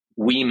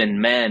 Women,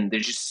 men,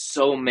 there's just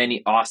so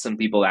many awesome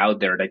people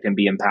out there that can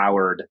be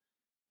empowered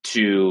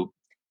to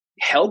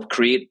help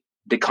create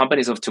the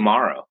companies of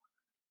tomorrow.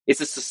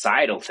 It's a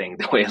societal thing,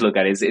 the way I look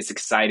at it. It's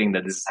exciting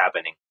that this is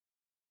happening.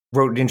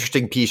 Wrote an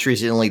interesting piece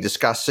recently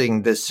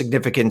discussing the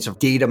significance of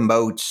data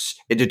moats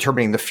in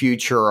determining the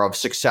future of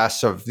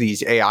success of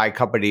these AI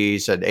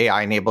companies and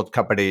AI-enabled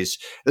companies.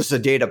 This is a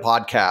data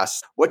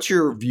podcast. What's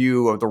your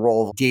view of the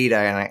role of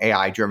data in an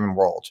AI-driven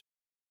world?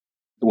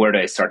 Where do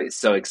I start? It's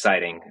so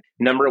exciting.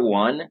 Number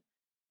one,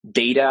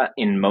 data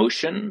in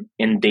motion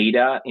and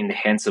data in the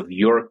hands of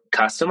your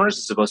customers,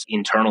 as opposed to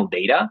internal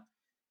data,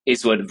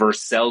 is what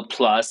Vercel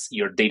plus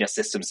your data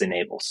systems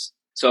enables.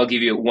 So I'll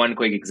give you one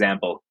quick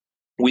example.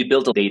 We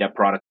built a data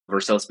product,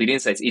 Vercel Speed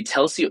Insights. It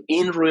tells you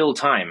in real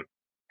time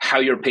how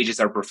your pages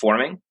are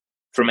performing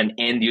from an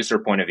end user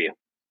point of view.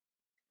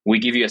 We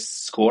give you a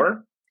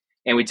score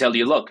and we tell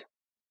you, look,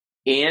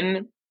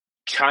 in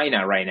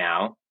China right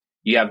now,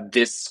 you have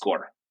this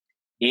score.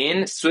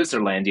 In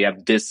Switzerland, you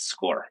have this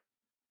score.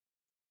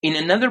 In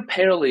another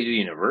parallel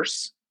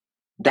universe,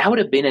 that would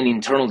have been an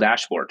internal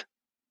dashboard.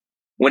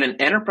 When an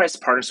enterprise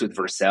partners with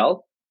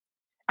Vercel,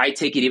 I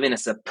take it even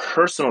as a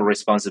personal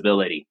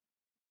responsibility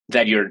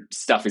that your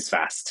stuff is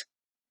fast.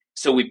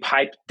 So we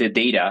pipe the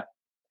data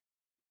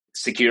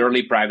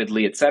securely,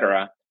 privately,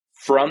 etc.,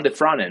 from the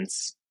front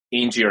ends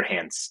into your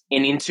hands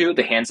and into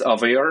the hands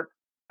of your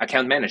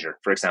account manager,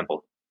 for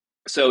example.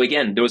 So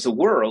again, there was a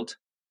world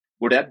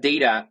where that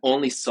data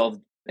only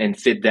solved and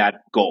fit that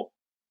goal.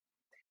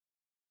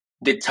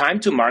 The time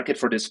to market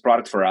for this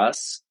product for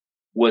us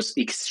was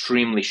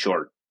extremely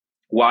short.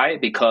 Why?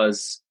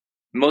 Because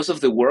most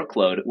of the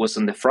workload was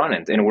on the front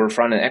end, and we're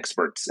front end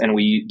experts, and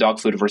we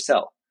dogfood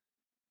Vercel.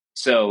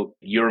 So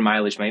your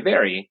mileage may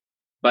vary,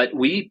 but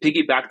we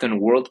piggybacked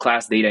on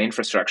world-class data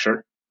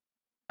infrastructure.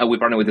 We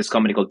partnered with this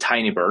company called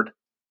Tinybird,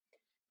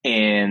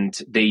 and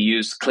they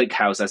use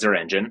ClickHouse as their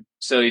engine.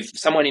 So if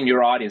someone in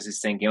your audience is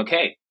thinking,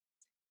 okay,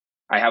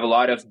 I have a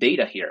lot of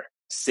data here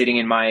sitting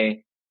in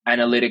my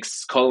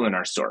analytics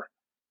columnar store.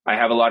 I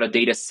have a lot of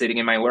data sitting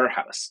in my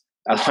warehouse,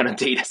 a lot of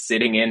data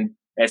sitting in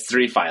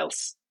S3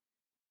 files.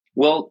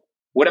 Well,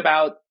 what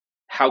about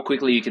how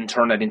quickly you can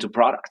turn that into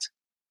product?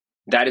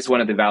 That is one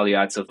of the value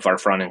adds of our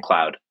front-end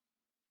cloud.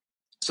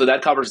 So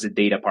that covers the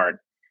data part.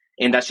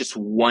 And that's just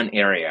one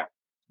area,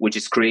 which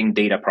is creating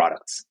data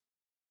products.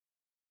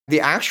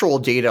 The actual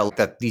data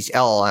that these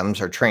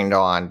LLMs are trained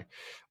on,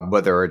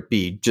 whether it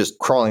be just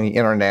crawling the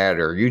internet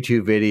or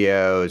YouTube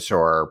videos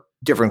or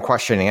different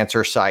question and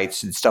answer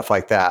sites and stuff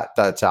like that,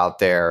 that's out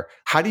there.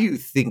 How do you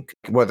think,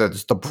 whether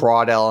it's the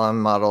broad LLM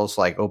models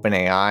like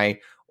OpenAI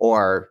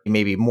or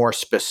maybe more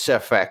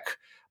specific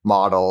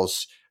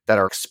models that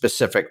are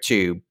specific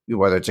to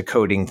whether it's a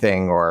coding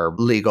thing or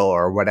legal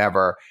or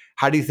whatever,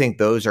 how do you think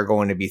those are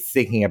going to be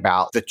thinking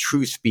about the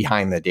truth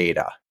behind the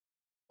data?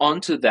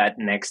 Onto that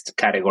next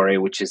category,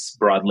 which is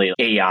broadly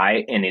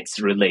AI and its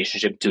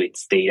relationship to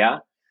its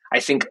data. I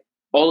think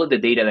all of the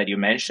data that you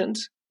mentioned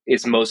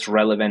is most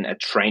relevant at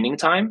training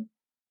time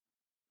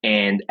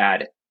and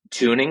at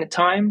tuning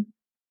time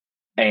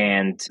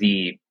and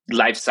the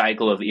life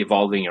cycle of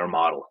evolving your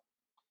model.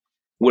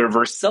 Where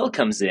Vercel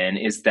comes in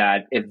is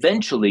that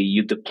eventually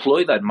you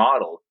deploy that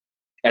model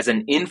as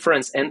an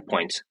inference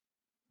endpoint,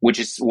 which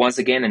is once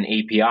again an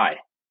API.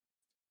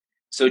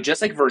 So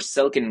just like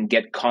Vercel can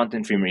get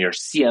content from your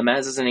CMS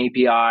as an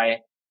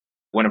API,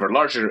 one of our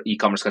larger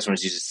e-commerce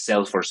customers uses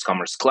Salesforce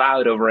Commerce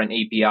Cloud over an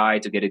API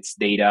to get its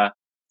data.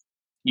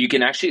 You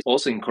can actually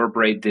also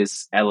incorporate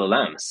these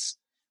LLMs.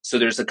 So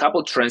there's a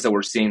couple trends that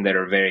we're seeing that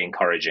are very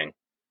encouraging.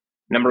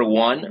 Number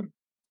one,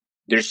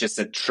 there's just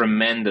a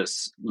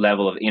tremendous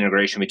level of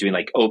integration between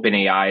like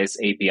OpenAI's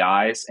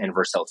APIs and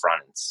Vercel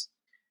frontends.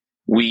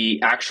 We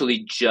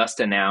actually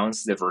just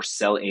announced the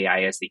Vercel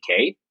AI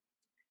SDK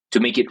to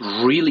make it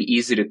really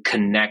easy to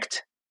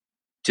connect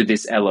to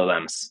these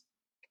LLMs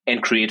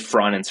and create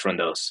frontends from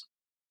those.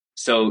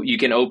 So you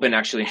can open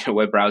actually in your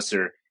web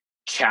browser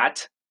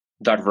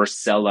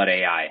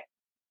chat.vercel.ai.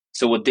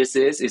 So what this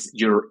is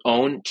your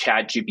own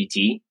chat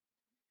GPT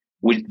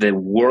with the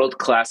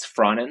world-class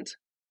frontend,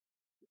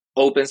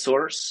 open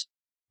source,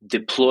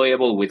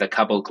 deployable with a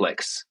couple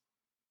clicks.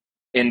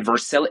 In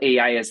Vercel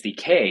AI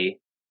SDK,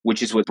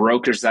 which is what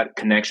brokers that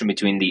connection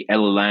between the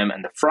LLM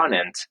and the front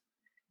end,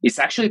 it's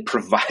actually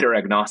provider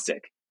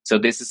agnostic. So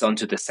this is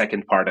onto the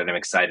second part that I'm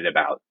excited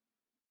about.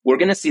 We're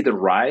going to see the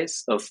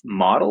rise of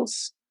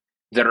models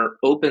that are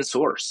open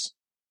source.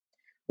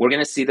 We're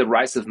going to see the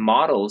rise of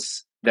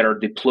models that are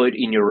deployed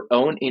in your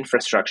own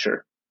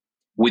infrastructure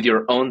with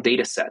your own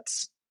data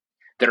sets,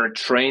 that are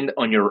trained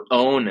on your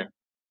own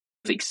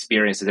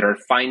experiences, that are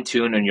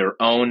fine-tuned on your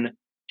own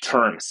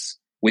terms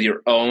with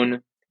your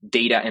own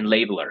data and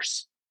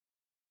labelers.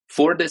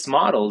 For these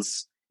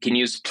models, you can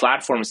use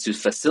platforms to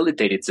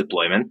facilitate its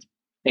deployment,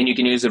 and you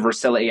can use the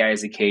Vercel AI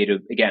SDK to,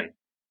 again,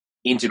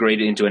 integrate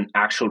it into an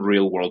actual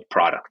real-world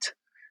product.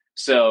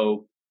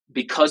 So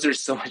because there's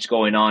so much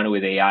going on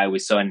with AI, we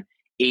saw an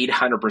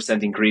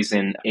 800% increase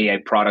in AI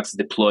products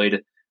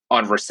deployed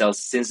on Vercel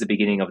since the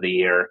beginning of the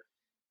year.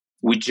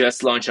 We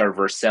just launched our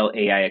Vercel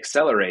AI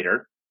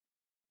Accelerator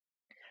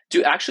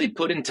to actually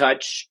put in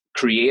touch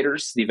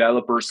creators,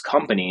 developers,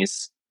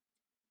 companies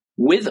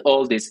with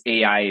all these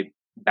AI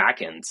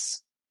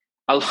backends,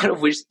 a lot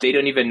of which they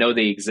don't even know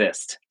they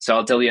exist. So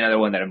I'll tell you another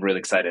one that I'm really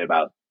excited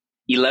about.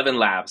 11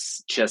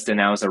 Labs just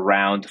announced a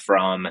round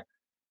from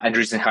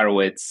Andreessen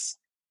Horowitz,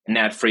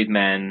 Nat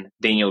Friedman,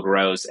 Daniel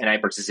Gross, and I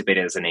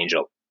participated as an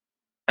angel.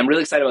 I'm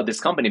really excited about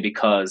this company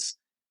because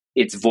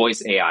it's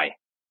voice AI.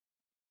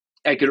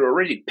 I could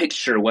already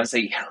picture once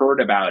I heard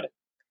about it,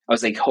 I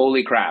was like,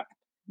 holy crap,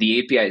 the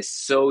API is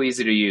so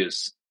easy to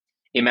use.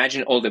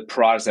 Imagine all the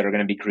products that are going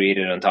to be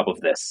created on top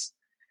of this.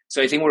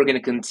 So I think we're going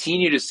to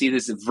continue to see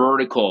this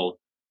vertical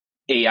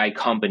AI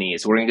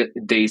companies.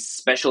 They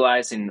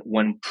specialize in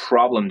one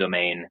problem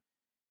domain,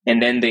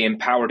 and then they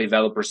empower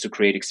developers to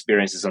create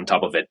experiences on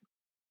top of it.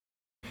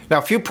 Now,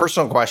 a few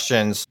personal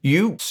questions.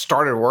 You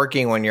started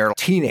working when you're a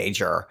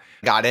teenager,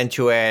 got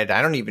into it.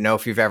 I don't even know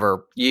if you've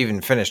ever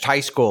even finished high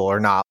school or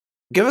not.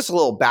 Give us a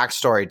little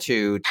backstory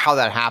to how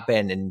that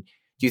happened. And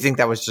do you think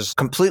that was just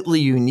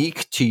completely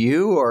unique to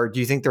you? Or do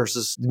you think there's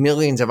just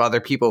millions of other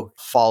people who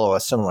follow a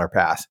similar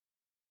path?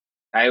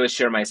 I always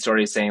share my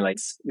story saying like,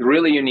 it's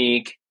really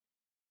unique.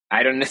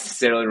 I don't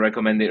necessarily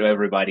recommend it to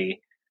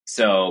everybody.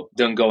 So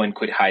don't go and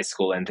quit high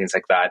school and things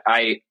like that.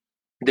 I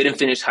didn't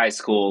finish high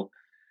school.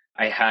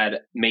 I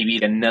had maybe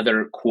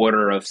another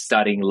quarter of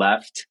studying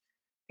left.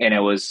 And it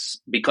was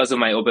because of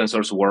my open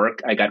source work,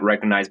 I got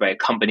recognized by a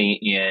company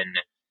in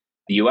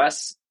the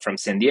US from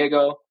San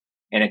Diego,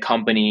 and a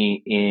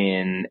company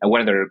in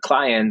one of their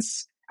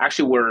clients.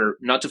 Actually, we're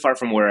not too far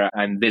from where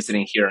I'm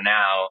visiting here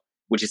now,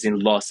 which is in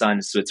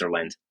Lausanne,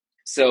 Switzerland.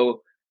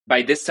 So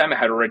by this time, I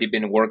had already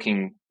been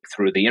working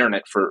through the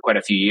internet for quite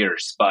a few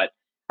years, but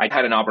I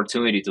had an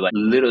opportunity to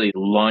literally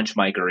launch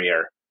my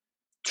career,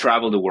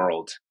 travel the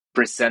world,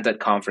 present at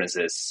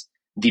conferences,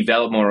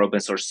 develop more open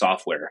source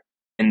software,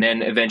 and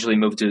then eventually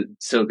move to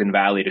Silicon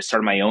Valley to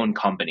start my own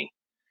company.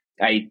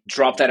 I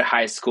dropped out of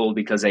high school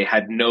because I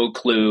had no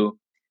clue.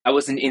 I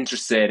wasn't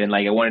interested and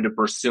I wanted to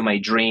pursue my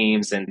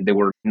dreams, and they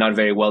were not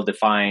very well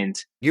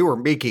defined. You were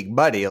making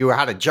money. You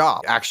had a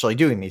job actually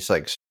doing these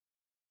things.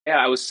 Yeah,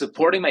 I was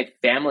supporting my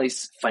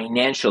families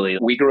financially.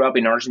 We grew up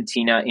in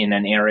Argentina in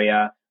an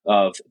area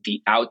of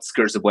the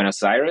outskirts of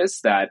Buenos Aires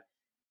that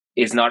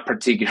is not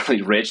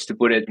particularly rich, to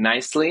put it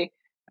nicely.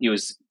 It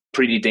was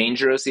pretty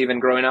dangerous even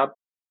growing up.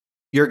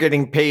 You're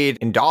getting paid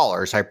in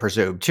dollars, I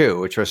presume, too,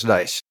 which was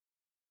nice.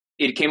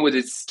 It came with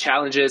its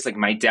challenges.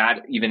 My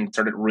dad even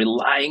started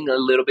relying a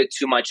little bit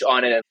too much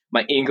on it.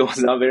 My income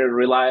was not very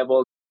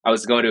reliable. I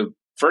was going to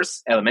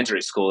first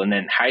elementary school and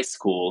then high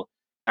school.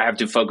 I have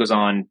to focus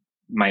on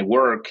my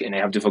work and I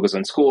have to focus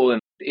on school.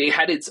 And it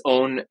had its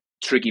own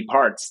tricky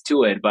parts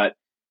to it. But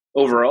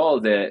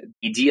overall, the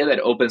idea that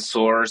open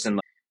source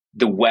and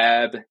the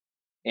web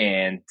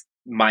and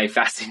my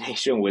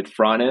fascination with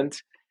front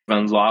end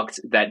unlocked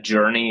that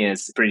journey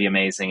is pretty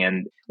amazing.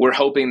 And we're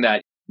hoping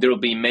that there will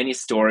be many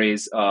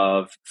stories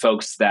of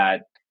folks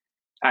that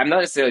I'm not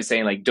necessarily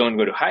saying don't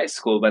go to high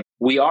school, but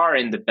we are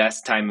in the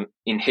best time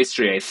in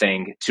history, I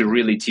think, to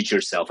really teach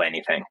yourself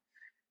anything.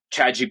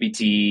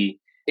 ChatGPT,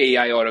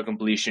 AI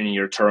autocompletion in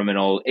your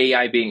terminal,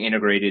 AI being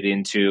integrated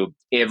into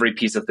every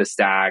piece of the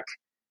stack.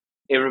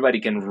 Everybody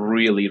can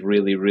really,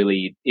 really,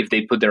 really, if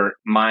they put their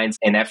minds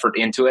and effort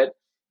into it,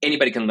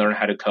 anybody can learn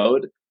how to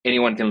code.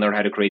 Anyone can learn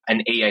how to create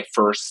an AI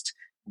first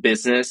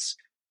business.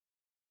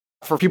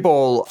 For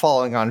people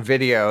following on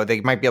video,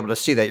 they might be able to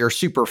see that you're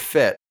super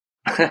fit.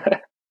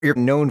 You're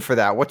known for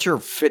that. What's your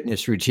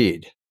fitness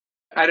routine?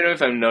 I don't know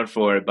if I'm known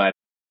for it, but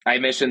I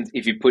mentioned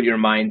if you put your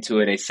mind to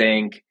it, I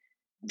think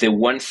the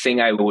one thing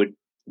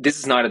this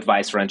is not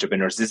advice for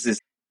entrepreneurs. This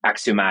is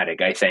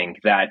axiomatic, I think,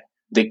 that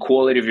the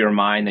quality of your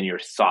mind and your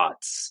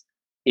thoughts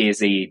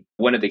is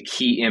one of the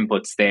key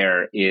inputs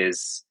there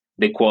is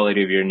the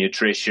quality of your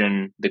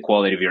nutrition, the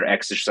quality of your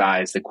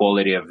exercise, the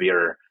quality of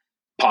your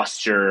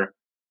posture,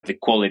 the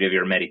quality of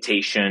your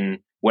meditation,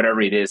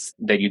 whatever it is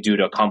that you do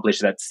to accomplish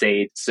that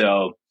state.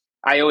 So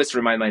I always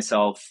remind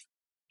myself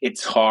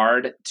it's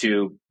hard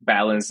to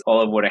balance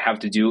all of what I have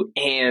to do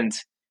and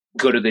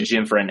go to the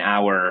gym for an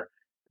hour.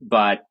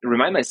 But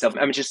remind myself,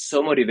 I'm just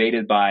so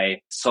motivated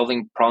by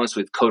solving problems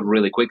with code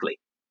really quickly,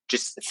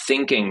 just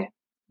thinking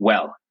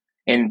well.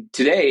 And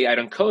today I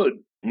don't code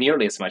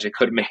nearly as much. I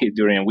code maybe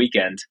during a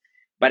weekend,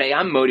 but I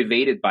am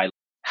motivated by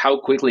how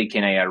quickly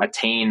can I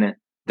attain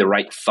the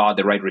right thought,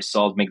 the right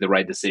result, make the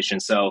right decision.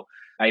 So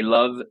I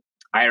love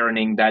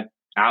ironing that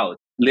out,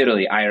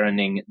 literally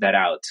ironing that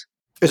out.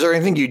 Is there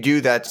anything you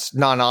do that's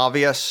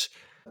non-obvious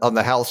on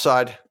the health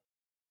side?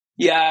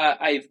 Yeah,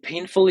 I've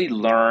painfully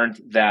learned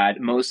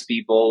that most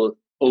people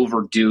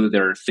overdo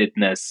their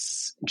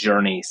fitness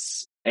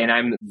journeys. And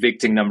I'm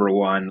victim number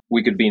one.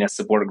 We could be in a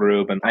support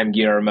group and I'm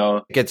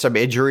Guillermo. Get some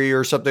injury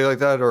or something like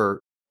that?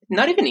 Or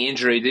not even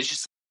injury.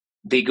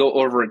 They go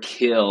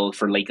overkill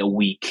for a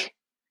week.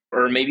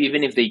 Or maybe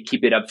even if they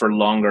keep it up for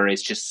longer,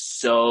 it's just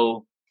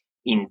so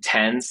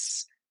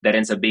intense that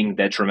ends up being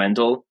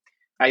detrimental.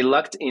 I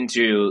lucked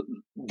into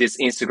this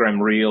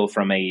Instagram reel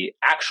from a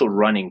actual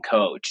running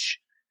coach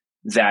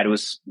that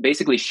was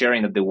basically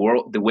sharing that the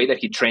way that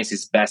he trains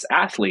his best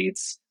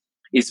athletes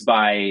is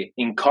by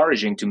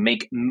encouraging to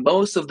make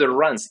most of the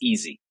runs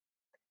easy.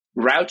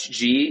 Rauch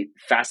G,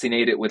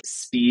 fascinated with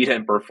speed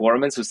and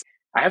performance, was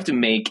I have to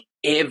make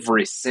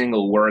every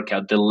single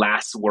workout the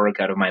last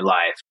workout of my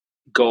life.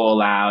 Go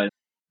all out.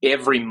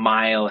 Every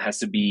mile has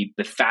to be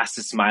the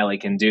fastest mile I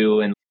can do.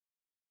 And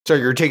so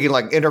you're taking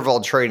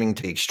interval training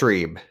to the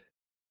extreme.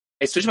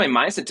 I switched my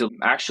mindset to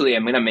actually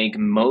I'm going to make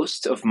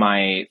most of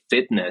my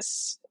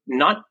fitness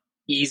not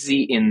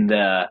easy in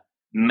the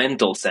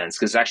mental sense,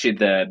 because actually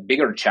the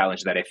bigger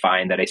challenge that I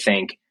find that I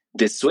think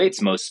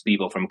dissuades most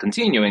people from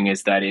continuing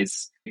is that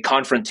it's a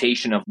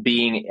confrontation of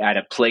being at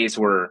a place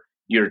where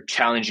you're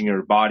challenging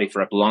your body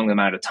for a long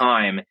amount of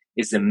time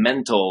is a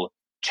mental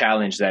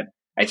challenge that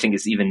I think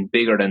is even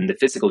bigger than the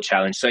physical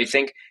challenge. So I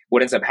think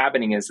what ends up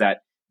happening is that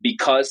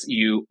because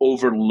you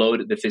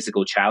overload the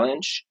physical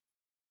challenge,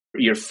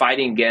 you're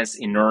fighting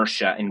against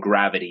inertia and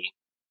gravity.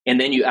 And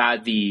then you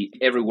add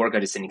every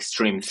workout is an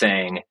extreme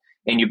thing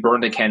and you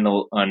burn the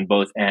candle on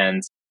both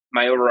ends.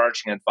 My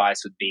overarching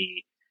advice would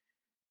be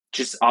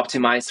just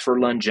optimize for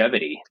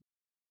longevity.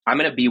 I'm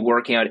going to be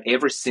working out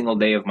every single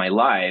day of my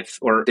life,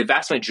 or the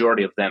vast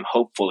majority of them,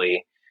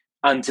 hopefully,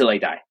 until I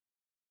die.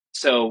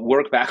 So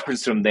work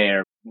backwards from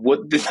there.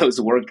 What do those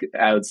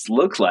workouts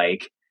look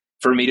like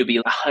for me to be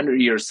 100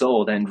 years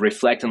old and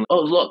reflect on, oh,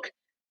 look,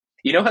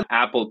 You know how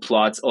Apple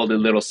plots all the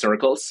little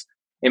circles?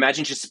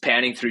 Imagine just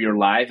spanning through your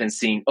life and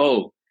seeing,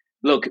 oh,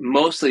 look,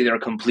 mostly they're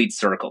complete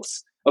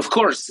circles. Of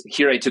course,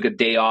 here I took a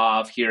day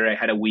off, here I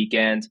had a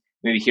weekend,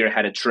 maybe here I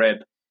had a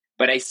trip,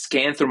 but I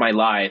scanned through my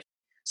life.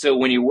 So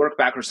when you work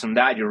backwards from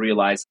that, you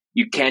realize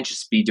you can't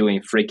just be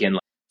doing freaking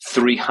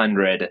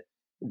 300,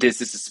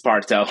 this is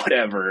Sparta,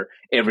 whatever,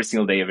 every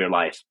single day of your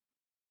life.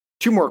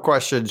 Two more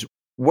questions.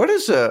 What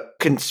is a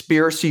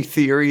conspiracy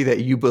theory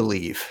that you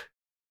believe?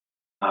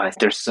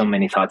 There's so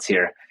many thoughts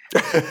here.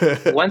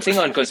 One thing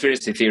on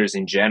conspiracy theories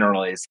in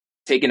general is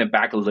taken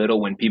aback a little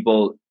when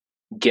people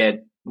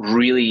get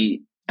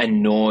really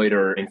annoyed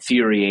or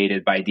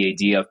infuriated by the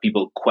idea of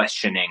people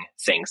questioning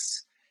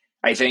things.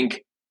 I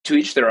think to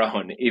each their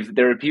own. If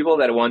there are people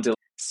that want to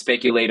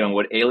speculate on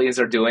what aliens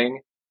are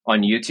doing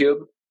on YouTube,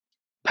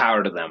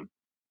 power to them.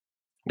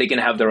 They can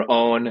have their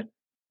own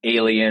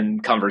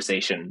alien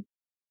conversation.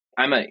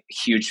 I'm a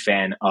huge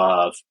fan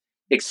of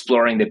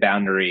exploring the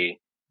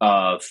boundary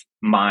of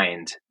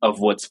mind, of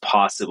what's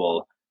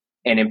possible,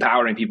 and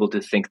empowering people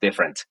to think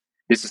different.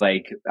 This is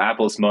like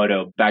Apple's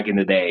motto back in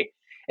the day.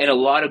 And a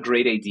lot of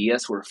great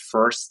ideas were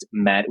first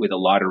met with a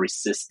lot of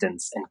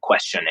resistance and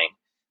questioning.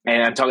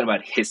 And I'm talking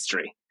about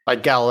history.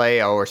 Like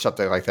Galileo or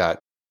something like that.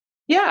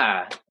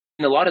 Yeah.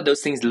 And a lot of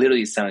those things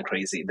literally sound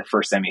crazy the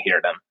first time you hear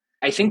them.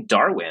 I think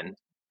Darwin,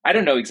 I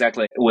don't know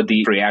exactly what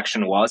the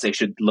reaction was. I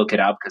should look it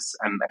up because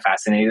I'm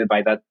fascinated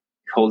by that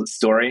whole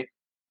story.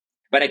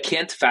 But I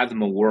can't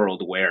fathom a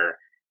world where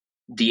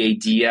the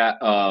idea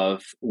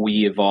of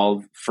we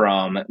evolved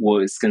from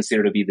what was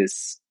considered to be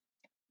this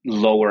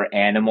lower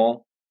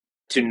animal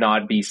to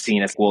not be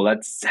seen as, well,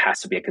 that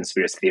has to be a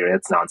conspiracy theory.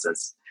 That's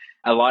nonsense.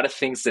 A lot of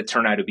things that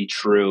turn out to be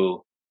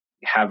true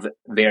have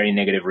very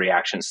negative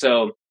reactions.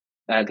 So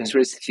a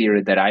conspiracy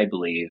theory that I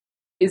believe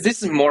is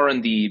this is more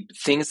on the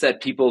things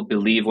that people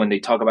believe when they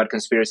talk about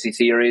conspiracy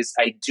theories.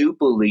 I do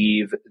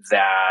believe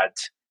that,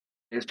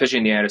 especially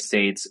in the United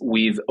States,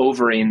 we've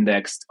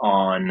over-indexed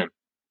on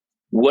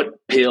what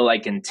pill I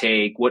can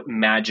take, what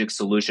magic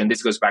solution.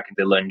 This goes back to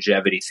the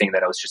longevity thing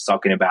that I was just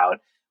talking about.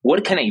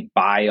 What can I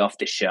buy off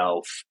the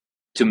shelf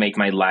to make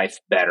my life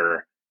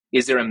better?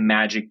 Is there a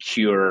magic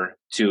cure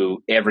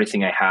to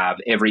everything I have,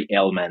 every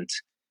ailment?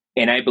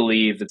 And I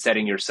believe that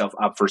setting yourself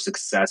up for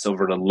success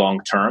over the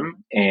long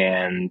term.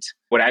 And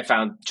what I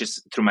found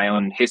just through my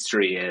own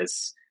history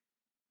is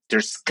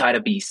there's got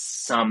to be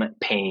some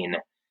pain.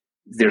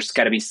 There's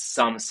got to be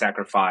some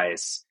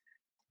sacrifice.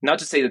 Not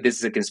to say that this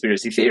is a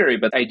conspiracy theory,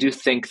 but I do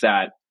think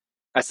that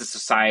as a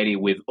society,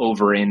 we've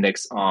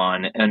over-indexed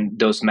on and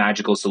those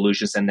magical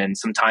solutions. And then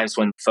sometimes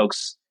when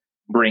folks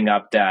bring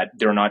up that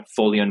they're not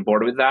fully on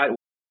board with that,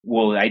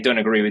 well, I don't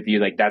agree with you.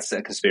 Like, that's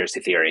a conspiracy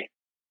theory.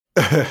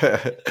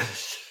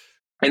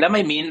 And that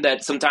might mean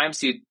that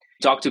sometimes you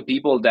talk to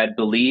people that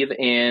believe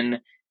in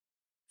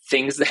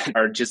things that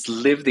are just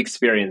lived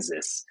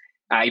experiences.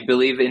 I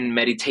believe in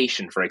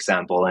meditation, for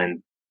example,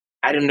 and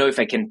I don't know if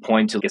I can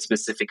point to a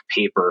specific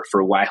paper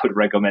for why I would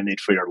recommend it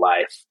for your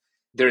life.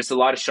 There's a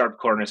lot of sharp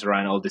corners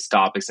around all these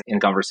topics in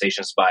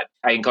conversations, but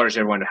I encourage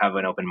everyone to have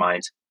an open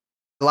mind.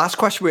 The last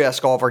question we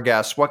ask all of our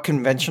guests, what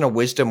conventional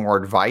wisdom or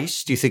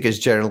advice do you think is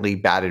generally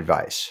bad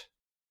advice?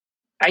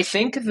 I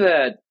think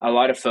that a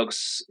lot of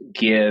folks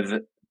give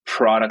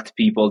product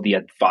people the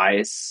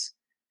advice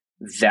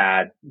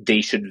that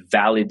they should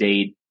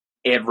validate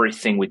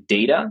everything with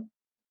data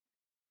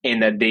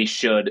and that they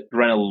should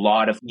run a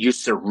lot of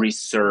user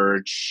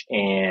research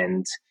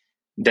and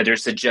that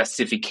there's a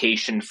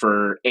justification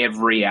for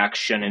every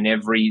action and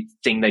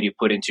everything that you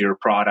put into your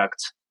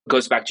product. It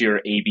goes back to your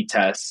A/B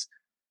test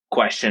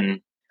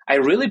question. I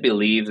really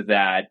believe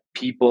that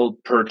people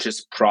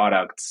purchase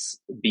products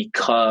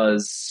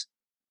because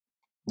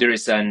there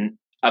is an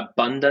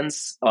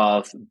abundance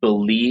of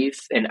belief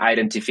and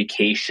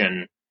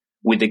identification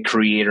with the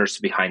creators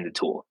behind the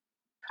tool.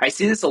 I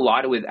see this a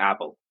lot with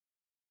Apple,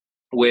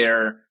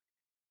 where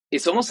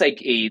it's almost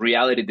like a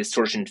reality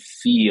distortion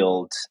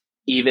field,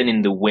 even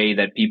in the way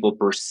that people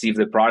perceive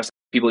the products.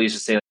 People used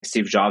to say like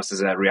Steve Jobs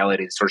is a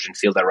reality distortion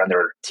field around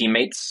their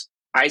teammates.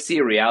 I see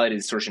a reality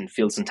distortion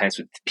field sometimes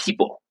with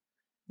people,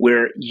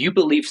 where you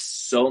believe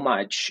so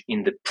much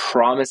in the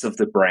promise of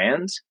the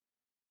brand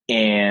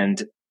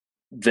and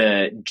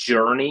the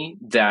journey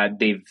that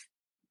they've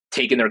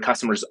taken their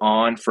customers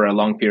on for a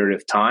long period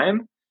of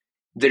time,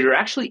 that you're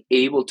actually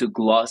able to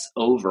gloss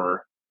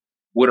over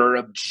what are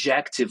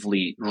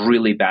objectively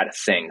really bad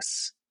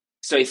things.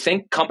 So I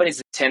think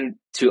companies tend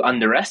to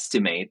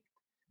underestimate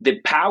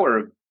the power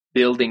of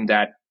building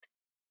that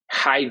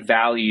high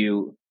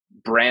value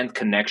brand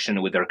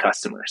connection with their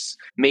customers.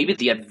 Maybe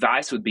the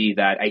advice would be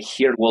that I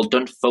hear, well,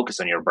 don't focus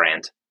on your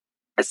brand.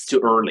 It's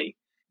too early.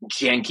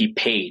 Janky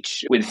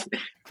page with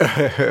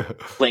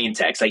plain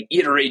text, like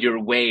iterate your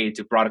way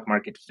to product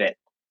market fit.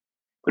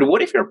 But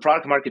what if your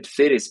product market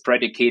fit is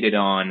predicated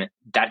on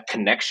that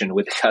connection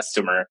with the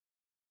customer?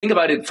 Think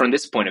about it from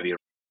this point of view.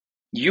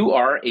 You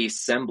are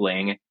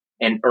assembling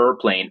an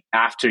airplane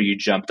after you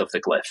jumped off the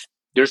cliff.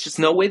 There's just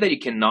no way that you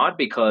cannot,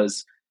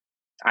 because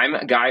I'm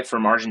a guy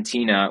from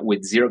Argentina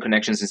with zero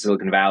connections in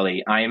Silicon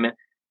Valley. I'm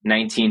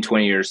 19,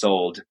 20 years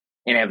old,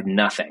 and I have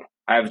nothing.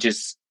 I have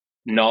just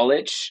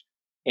knowledge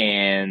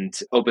and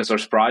open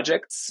source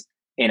projects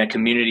and a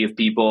community of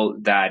people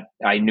that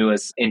I knew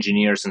as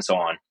engineers and so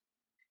on.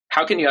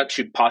 How can you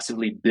actually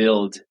possibly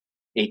build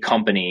a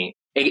company?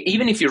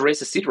 Even if you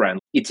raise a seed round,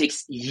 it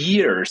takes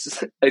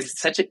years. It's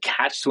such a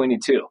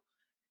catch-22.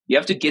 You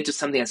have to get to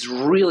something that's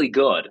really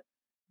good,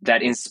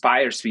 that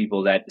inspires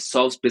people, that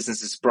solves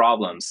businesses'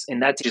 problems.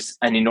 And that's just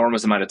an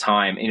enormous amount of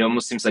time. It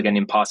almost seems like an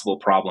impossible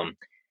problem.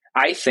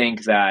 I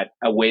think that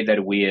a way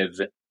that we have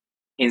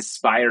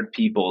inspired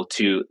people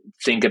to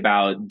think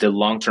about the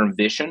long-term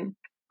vision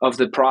of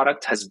the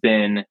product has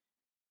been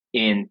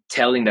in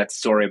telling that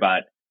story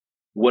about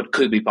what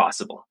could be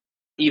possible,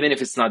 even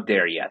if it's not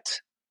there yet.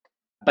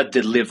 But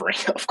delivering,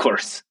 of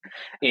course,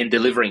 and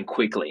delivering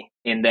quickly,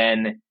 and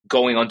then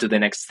going on to the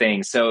next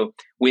thing. So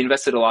we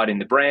invested a lot in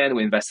the brand.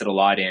 We invested a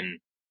lot in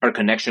our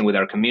connection with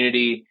our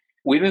community.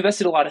 We've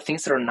invested a lot of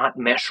things that are not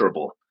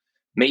measurable.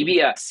 Maybe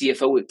a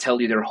CFO would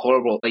tell you they're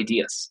horrible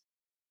ideas.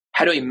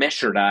 How do I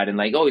measure that? And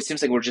like, oh, it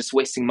seems like we're just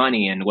wasting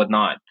money and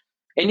whatnot.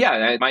 And yeah,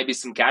 there might be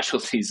some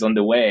casualties on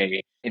the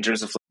way in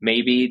terms of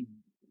maybe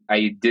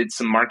I did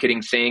some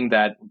marketing thing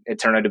that it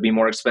turned out to be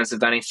more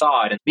expensive than I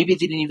thought. And maybe I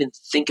didn't even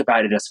think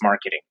about it as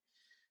marketing.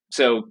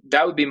 So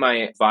that would be my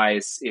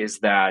advice, is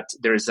that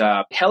there's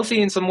a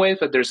healthy in some ways,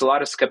 but there's a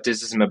lot of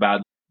skepticism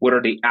about what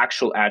are the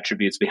actual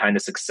attributes behind the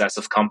success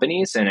of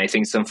companies. And I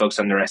think some folks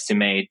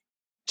underestimate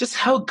just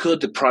how good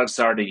the products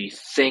are that you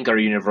think are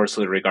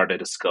universally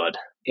regarded as good,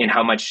 and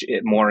how much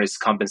more is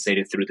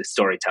compensated through the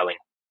storytelling.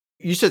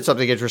 You said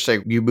something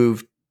interesting. You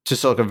moved to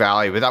Silicon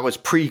Valley, but that was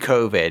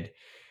pre-COVID.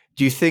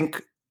 Do you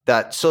think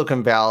that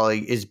Silicon Valley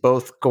is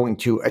both going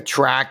to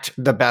attract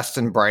the best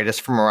and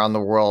brightest from around the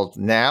world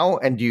now?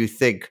 And do you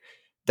think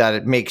that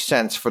it makes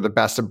sense for the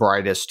best and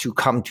brightest to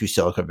come to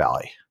Silicon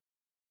Valley?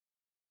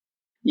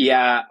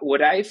 Yeah,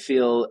 what I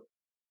feel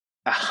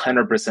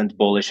 100%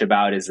 bullish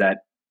about is that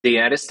the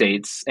United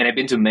States, and I've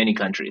been to many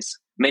countries,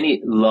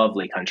 many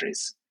lovely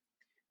countries.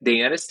 The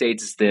United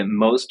States is the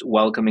most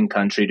welcoming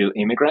country to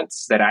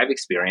immigrants that I've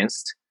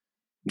experienced.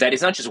 That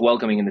is not just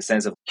welcoming in the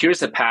sense of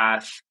here's a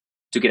path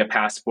to get a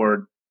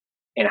passport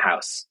and a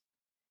house.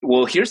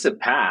 Well, here's a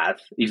path,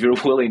 if you're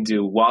willing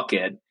to walk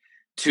it,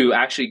 to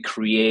actually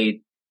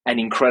create an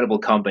incredible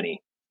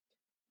company,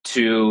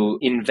 to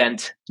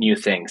invent new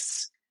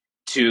things,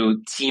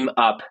 to team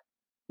up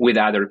with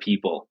other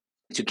people,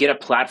 to get a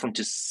platform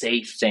to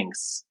say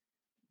things.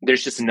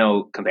 There's just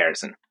no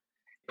comparison.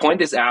 Point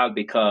this out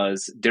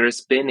because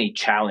there's been a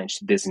challenge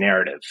to this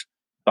narrative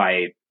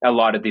by a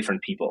lot of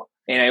different people.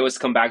 And I always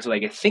come back to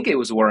I think it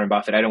was Warren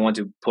Buffett. I don't want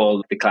to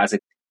pull the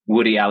classic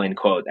Woody Allen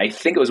quote. I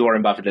think it was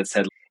Warren Buffett that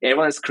said,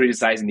 everyone is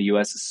criticizing the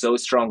US so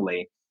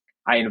strongly,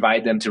 I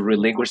invite them to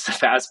relinquish the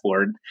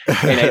passport.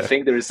 And I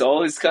think there's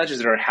all these countries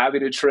that are happy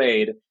to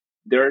trade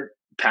their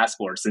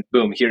passports, and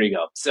boom, here you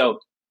go. So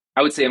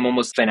I would say I'm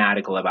almost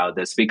fanatical about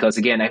this because,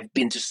 again, I've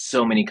been to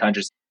so many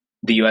countries.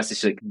 The US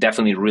is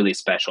definitely really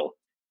special.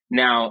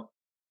 Now,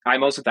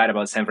 I'm also glad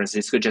about San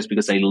Francisco just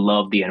because I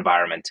love the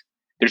environment.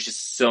 There's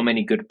just so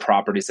many good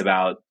properties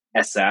about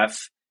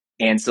SF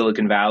and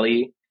Silicon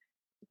Valley.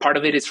 Part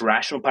of it is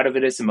rational, part of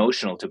it is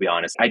emotional, to be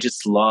honest. I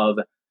just love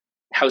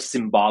how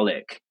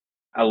symbolic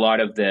a lot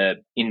of the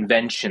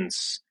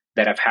inventions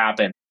that have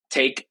happened.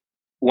 Take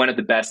one of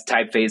the best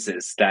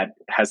typefaces that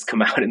has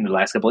come out in the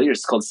last couple of years.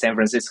 It's called San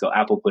Francisco.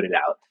 Apple put it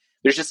out.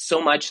 There's just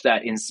so much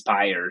that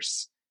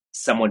inspires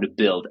someone to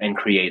build and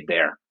create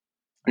there.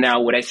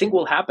 Now, what I think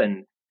will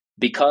happen,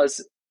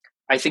 because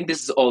I think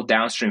this is all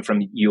downstream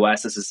from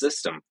US as a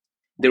system,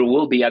 there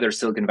will be other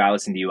Silicon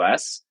Valleys in the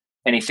US.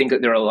 And I think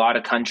that there are a lot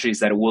of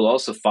countries that will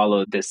also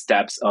follow the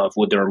steps of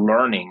what they're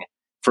learning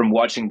from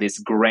watching this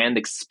grand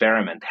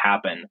experiment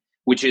happen,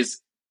 which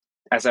is,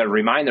 as a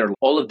reminder,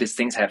 all of these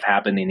things have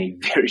happened in a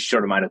very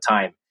short amount of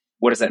time.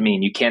 What does that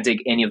mean? You can't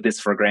take any of this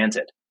for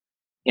granted.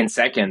 And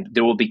second,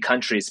 there will be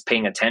countries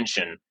paying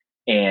attention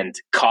and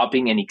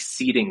copying and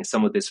exceeding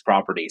some of these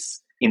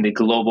properties in the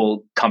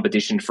global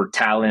competition for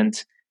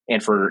talent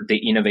and for the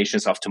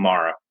innovations of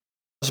tomorrow.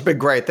 It's been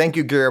great. Thank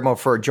you, Guillermo,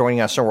 for joining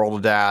us on World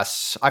of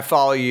DaaS. I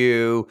follow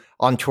you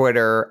on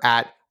Twitter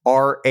at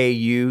RAUCHG.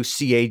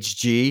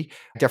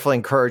 Definitely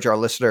encourage our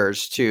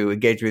listeners to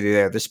engage with you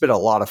there. This has been a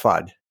lot of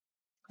fun.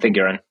 Thank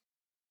you, Aaron.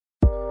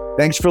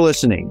 Thanks for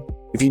listening.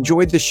 If you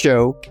enjoyed this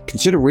show,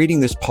 consider rating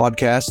this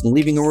podcast and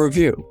leaving a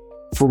review.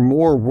 For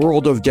more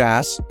World of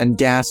DaaS, and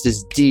DaaS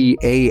is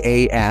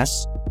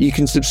DAAS, you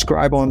can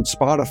subscribe on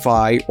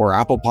Spotify or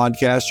Apple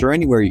Podcasts or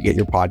anywhere you get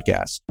your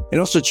podcasts. And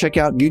also check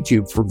out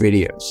YouTube for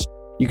videos.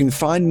 You can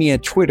find me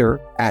at Twitter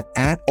at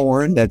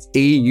Auren, that's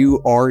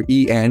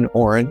AUREN,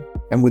 Auren,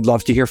 and we'd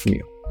love to hear from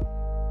you.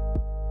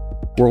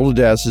 World of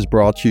DaaS is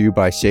brought to you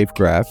by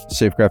Safegraph.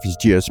 Safegraph is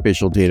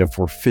geospatial data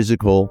for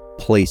physical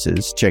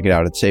places. Check it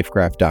out at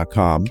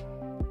safegraph.com.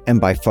 And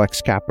by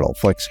Flex Capital.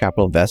 Flex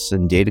Capital invests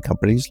in data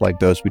companies like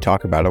those we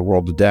talk about at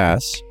World of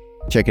DaaS.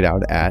 Check it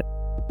out at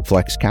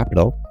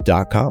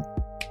flexcapital.com.